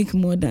 Make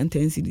more than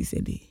 10 cedis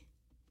a day.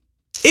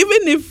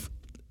 Even if...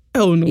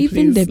 Oh no,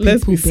 even please.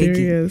 Let's be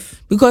serious.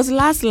 Begging. Because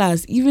last,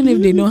 even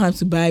if they don't have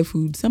to buy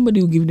food,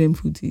 somebody will give them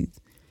food to eat.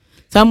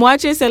 So I'm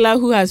watching a seller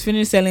who has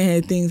finished selling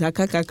her things. I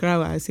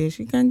say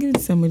she can give it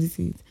to somebody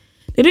to eat.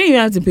 They don't even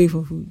have to pay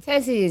for food.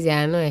 10 cedis,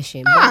 yeah, no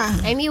shame.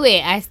 Anyway,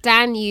 I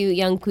stand you,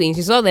 young queen.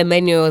 She saw the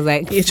menu. I was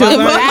like, fuck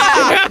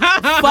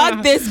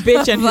this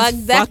bitch and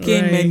his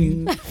fucking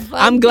menu.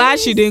 I'm glad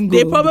she didn't go.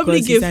 They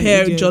probably give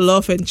her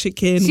jollof and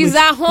chicken. She's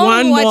at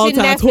home watching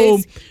Netflix. At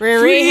home.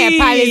 Her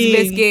palace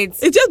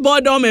biscuits. It's just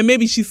boredom and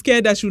maybe she's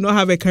scared that she will not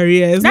have a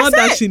career. It's not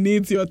that she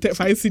needs your 5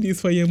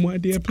 cedis for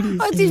Yemwa, dear, please.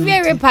 Oh, it's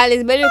very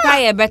palace, but you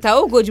can't get better.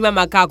 Oh, go to my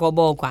macaco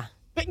ball. Can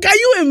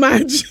you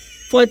imagine?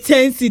 For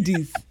 10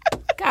 cedis.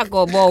 My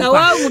mother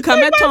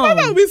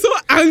will be so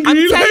angry.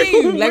 I'm telling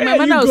you, like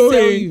my mother will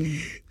tell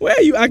you. Where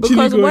are you actually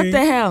because going? What the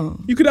hell?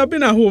 You could have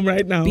been at home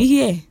right now. Be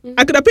here.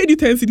 I could have paid you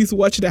 10 cedis to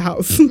watch the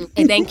house.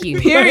 Thank you.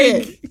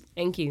 Period.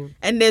 Thank you.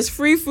 And there's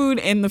free food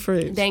in the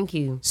fridge. Thank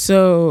you.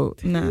 So,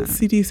 10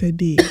 cedis a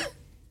day.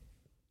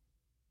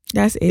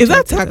 That's it. Is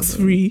that tax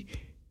free?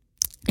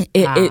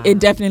 It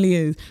definitely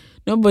is.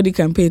 Nobody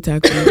can pay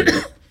tax for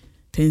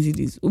 10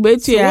 cedis. So what will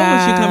she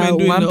come and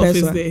do in the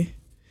office there?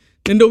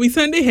 Then they'll be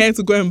sending her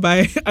to go and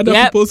buy other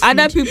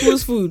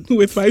people's food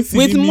with 5 cedis.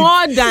 With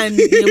more than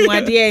the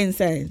idea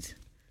inside.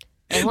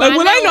 Like,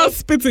 will I not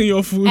spit in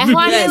your food? The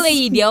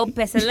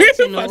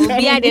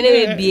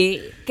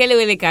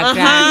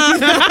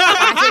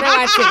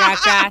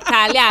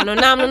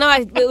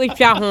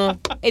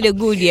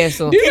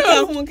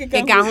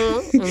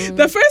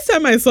first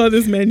time I saw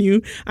this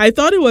menu, I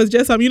thought it was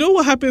just you know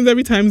what happens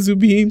every time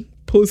Zubi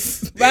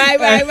posts.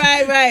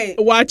 Right.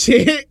 Watch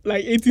it,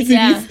 like 80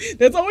 cedis.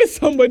 There's always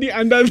somebody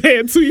under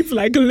there tweets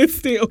like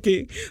listing.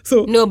 Okay,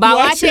 so no, but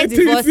watch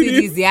 84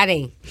 cedis, yeah.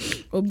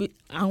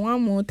 I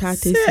want more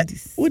 30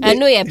 cedis. I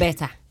know you're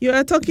better. You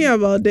are talking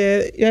about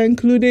you're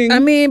including. I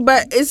mean,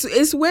 but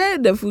it's where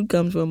the food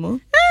comes from, huh?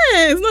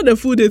 It's not the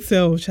food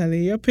itself,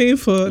 Charlie. You're paying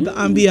for the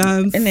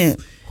ambience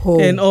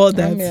and all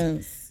that.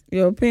 Ambience.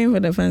 You're paying for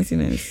the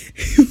fanciness.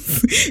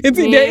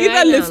 They're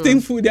either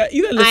listing food, they're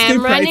either listing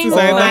prices.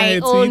 I am running my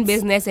own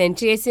business and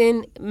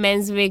chasing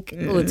Menswick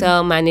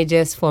hotel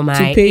managers for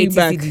my 80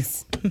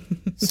 cedis.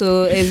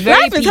 So it's very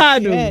life is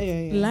hard.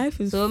 Life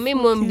is so me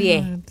mom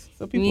dear.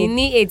 So we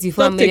need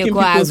 84 million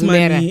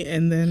money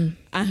and then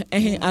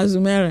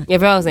Azumera. Yeah,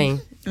 what I was saying.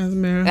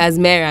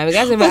 Azumera.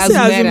 Because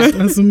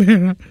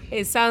Azumera.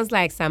 It sounds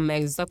like some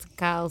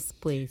exotical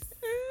place.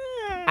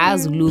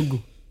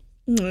 Azulugu.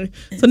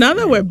 So now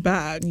that we're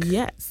back,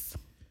 yes,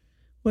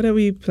 what are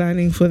we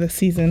planning for the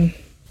season?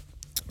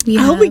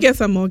 I hope we get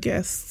some more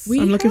guests.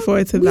 I'm looking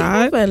forward to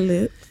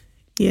that.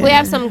 We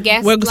have some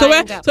guests. So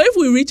if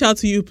we reach out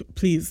to you,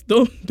 please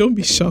don't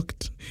be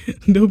shocked.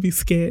 Don't be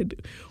scared.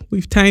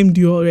 We've timed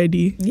you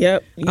already.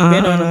 Yep, you've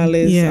been on our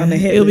list. Yeah,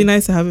 it'll be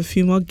nice to have a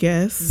few more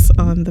guests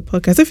on the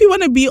podcast. If you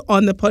want to be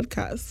on the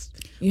podcast,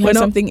 you have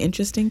something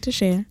interesting to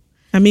share.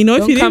 I mean, no,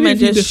 if you come and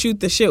just shoot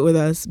the shit with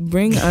us,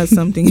 bring us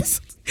something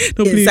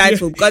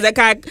insightful. Because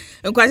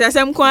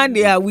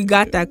we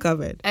got that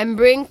covered. And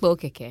bring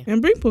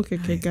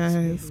pokeke.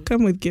 Guys.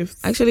 Come with gifts.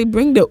 Actually,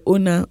 bring the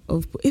owner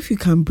of. If you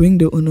can bring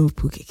the owner of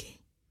pokeke,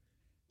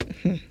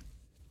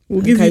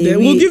 we'll give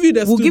you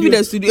the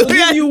studio. We'll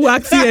give you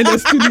Waxy and the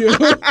studio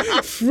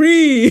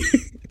free.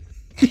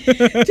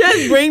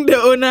 Just bring the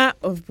owner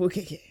of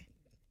pokeke,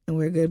 and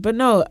we're good. But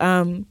no,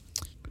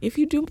 if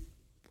you do.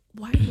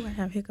 Why do I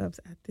have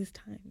hiccups at this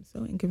time?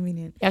 So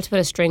inconvenient. You have to put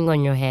a string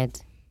on your head.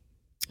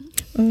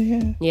 Oh,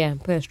 yeah. Yeah,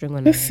 put a string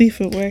on Let's see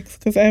if it works.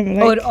 Because I'm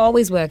like... Oh, it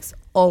always works.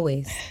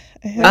 Always.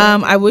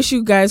 I wish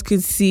you guys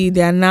could see.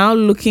 They are now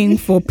looking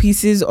for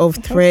pieces of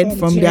thread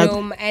from their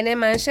clothes. And then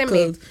man shape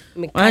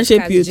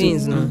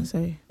jeans. No,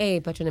 sorry. Hey,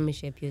 patron, me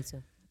shape you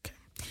too.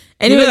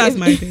 Anyway, that's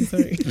my thing.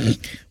 Sorry.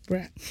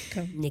 Brat,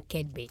 come.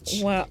 Naked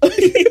bitch. Wow.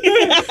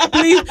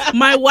 Please,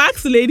 my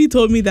wax lady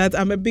told me that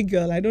I'm a big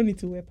girl. I don't need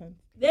to wear pants.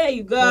 There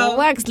you go. Well,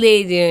 wax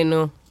lady, you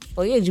know.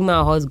 Oh, yeah,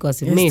 Juma horse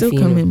gossip. It's still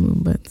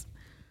coming, but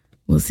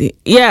we'll see.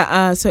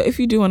 Yeah, so if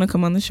you do want to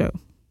come on the show,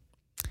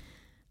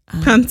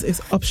 pants is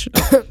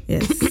optional.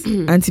 Yes.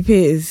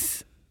 Anti-pay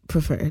is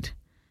preferred.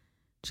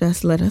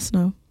 Just let us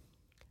know.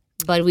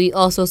 But we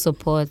also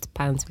support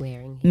pants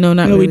wearing. No,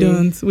 not really. We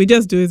don't. We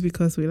just do it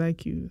because we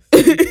like you.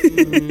 But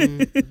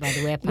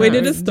wear pants. Wait,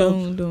 did it stop?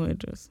 Don't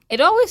address.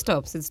 It always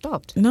stops. It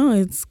stopped. No,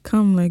 it's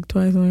come like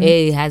twice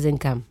already. It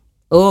hasn't come.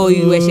 Oh,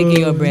 you were shaking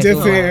your breath.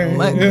 Oh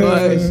my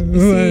gosh.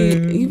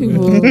 You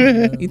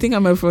people, you think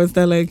I'm a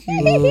fraudster like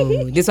you?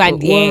 Oh, this one,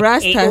 yeah.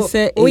 Rasta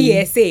said, oh,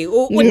 yeah, say,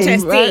 oh,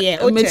 chest, yeah,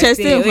 oh, chest,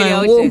 okay,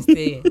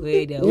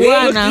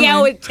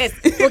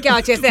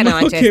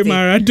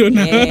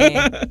 Maradona.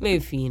 Yeah, me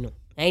fino.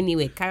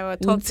 Anyway, Carol,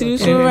 talk to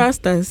us.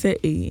 Rasta say,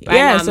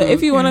 yeah, so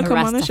if you want to come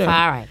on the show.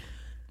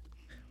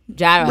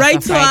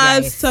 Write to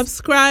us,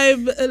 subscribe,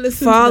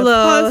 listen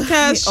follow, to the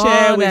podcast,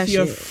 share with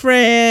your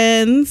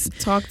friends.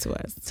 Talk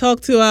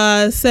to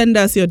us. Send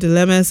us your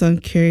dilemmas on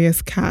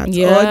Curious Cat.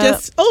 Or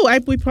just,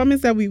 we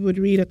promised that we would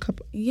read a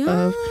couple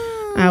of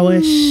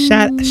our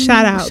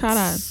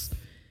shout-outs.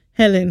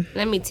 Helen.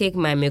 Let me take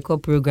my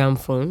makeup program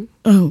phone.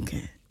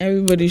 Okay.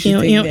 Everybody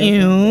should take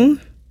their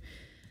phone.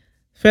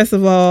 First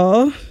of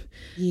all,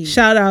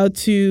 shout out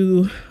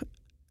to,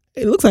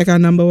 it looks like our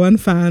number one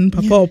fan,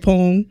 Papa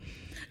Opong.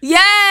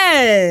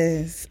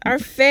 Yes, our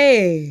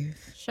fave.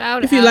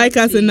 If you like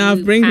us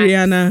enough, bring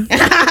Rihanna.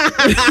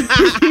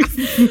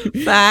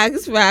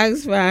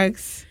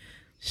 Facts.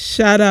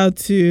 Shout out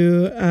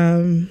to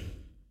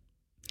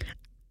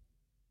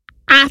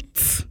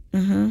at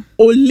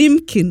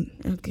Olimkin.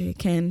 Okay,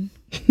 Ken.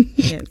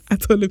 Yes.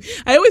 At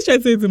I always try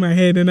to say it in my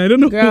head, and I don't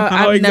know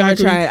how I've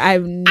exactly. Never tried.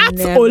 I've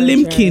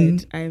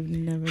Olimkin. I've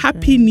never.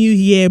 Happy New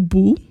Year,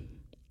 boo.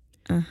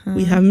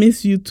 We have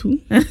missed you too.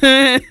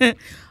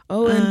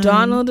 And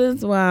Donald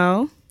as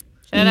well.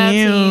 Shout out to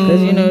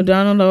you. Because,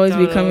 Donald always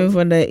be coming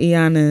for the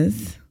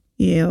Iyanas.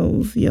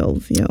 Yells.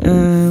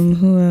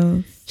 Who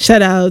else?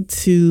 Shout out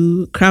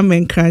to Cram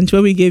and Crunch.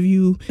 When we gave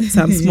you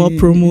some small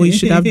promo, you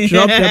should have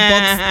dropped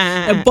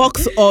a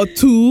box or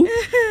two.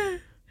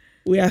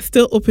 We are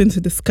still open to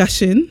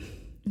discussion.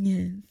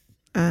 Yes.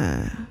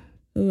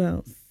 Who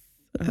else?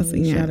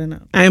 Shouting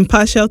out. I am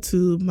partial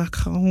to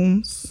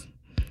macarons.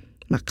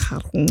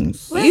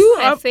 Where's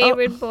my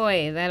favorite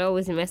boy that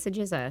always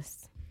messages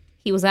us?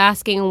 He was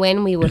asking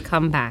when we would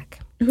come back.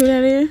 Who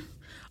that is?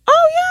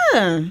 Oh,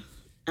 yeah.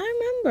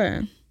 I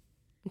remember.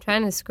 I'm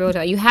trying to scroll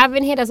down. You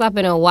haven't hit us up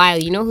in a while.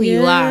 You know who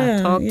you are.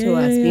 Talk to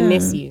us. We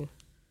miss you.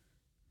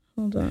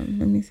 Hold on.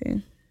 Let me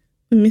see.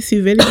 We miss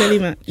you very, very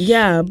much.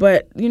 Yeah,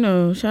 but,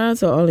 shout out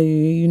to all of you.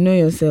 You know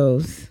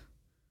yourselves.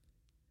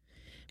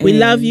 We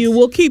love you.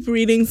 We'll keep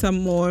reading some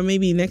more.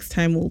 Maybe next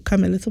time we'll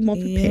come a little more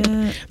prepared.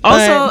 Yeah.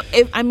 Also,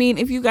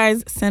 if you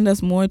guys send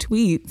us more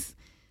tweets,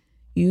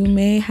 you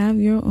may have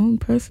your own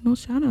personal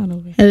shout out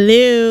over here.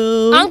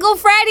 Hello, Uncle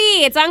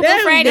Freddie. It's Uncle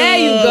Freddie. There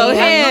you go. Uncle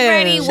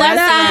Freddie,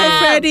 what's up, Uncle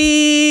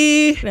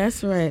Freddie?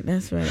 That's right.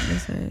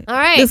 All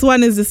right. This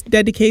one is just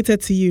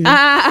dedicated to you.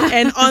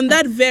 And on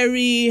that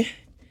very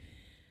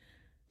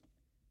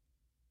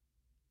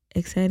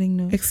exciting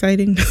note.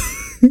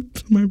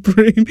 My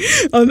brain.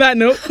 On that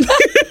note.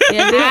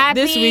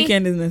 This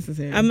weekend is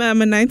necessary. I'm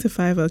a 9 to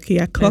 5. Okay,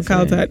 I clock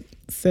out at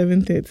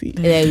 7:30.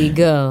 There we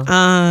go.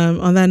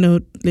 On that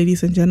note,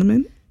 ladies and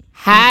gentlemen,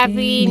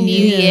 Happy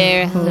New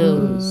Year,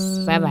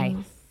 hoes. Bye bye.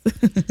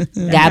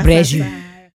 God bless you.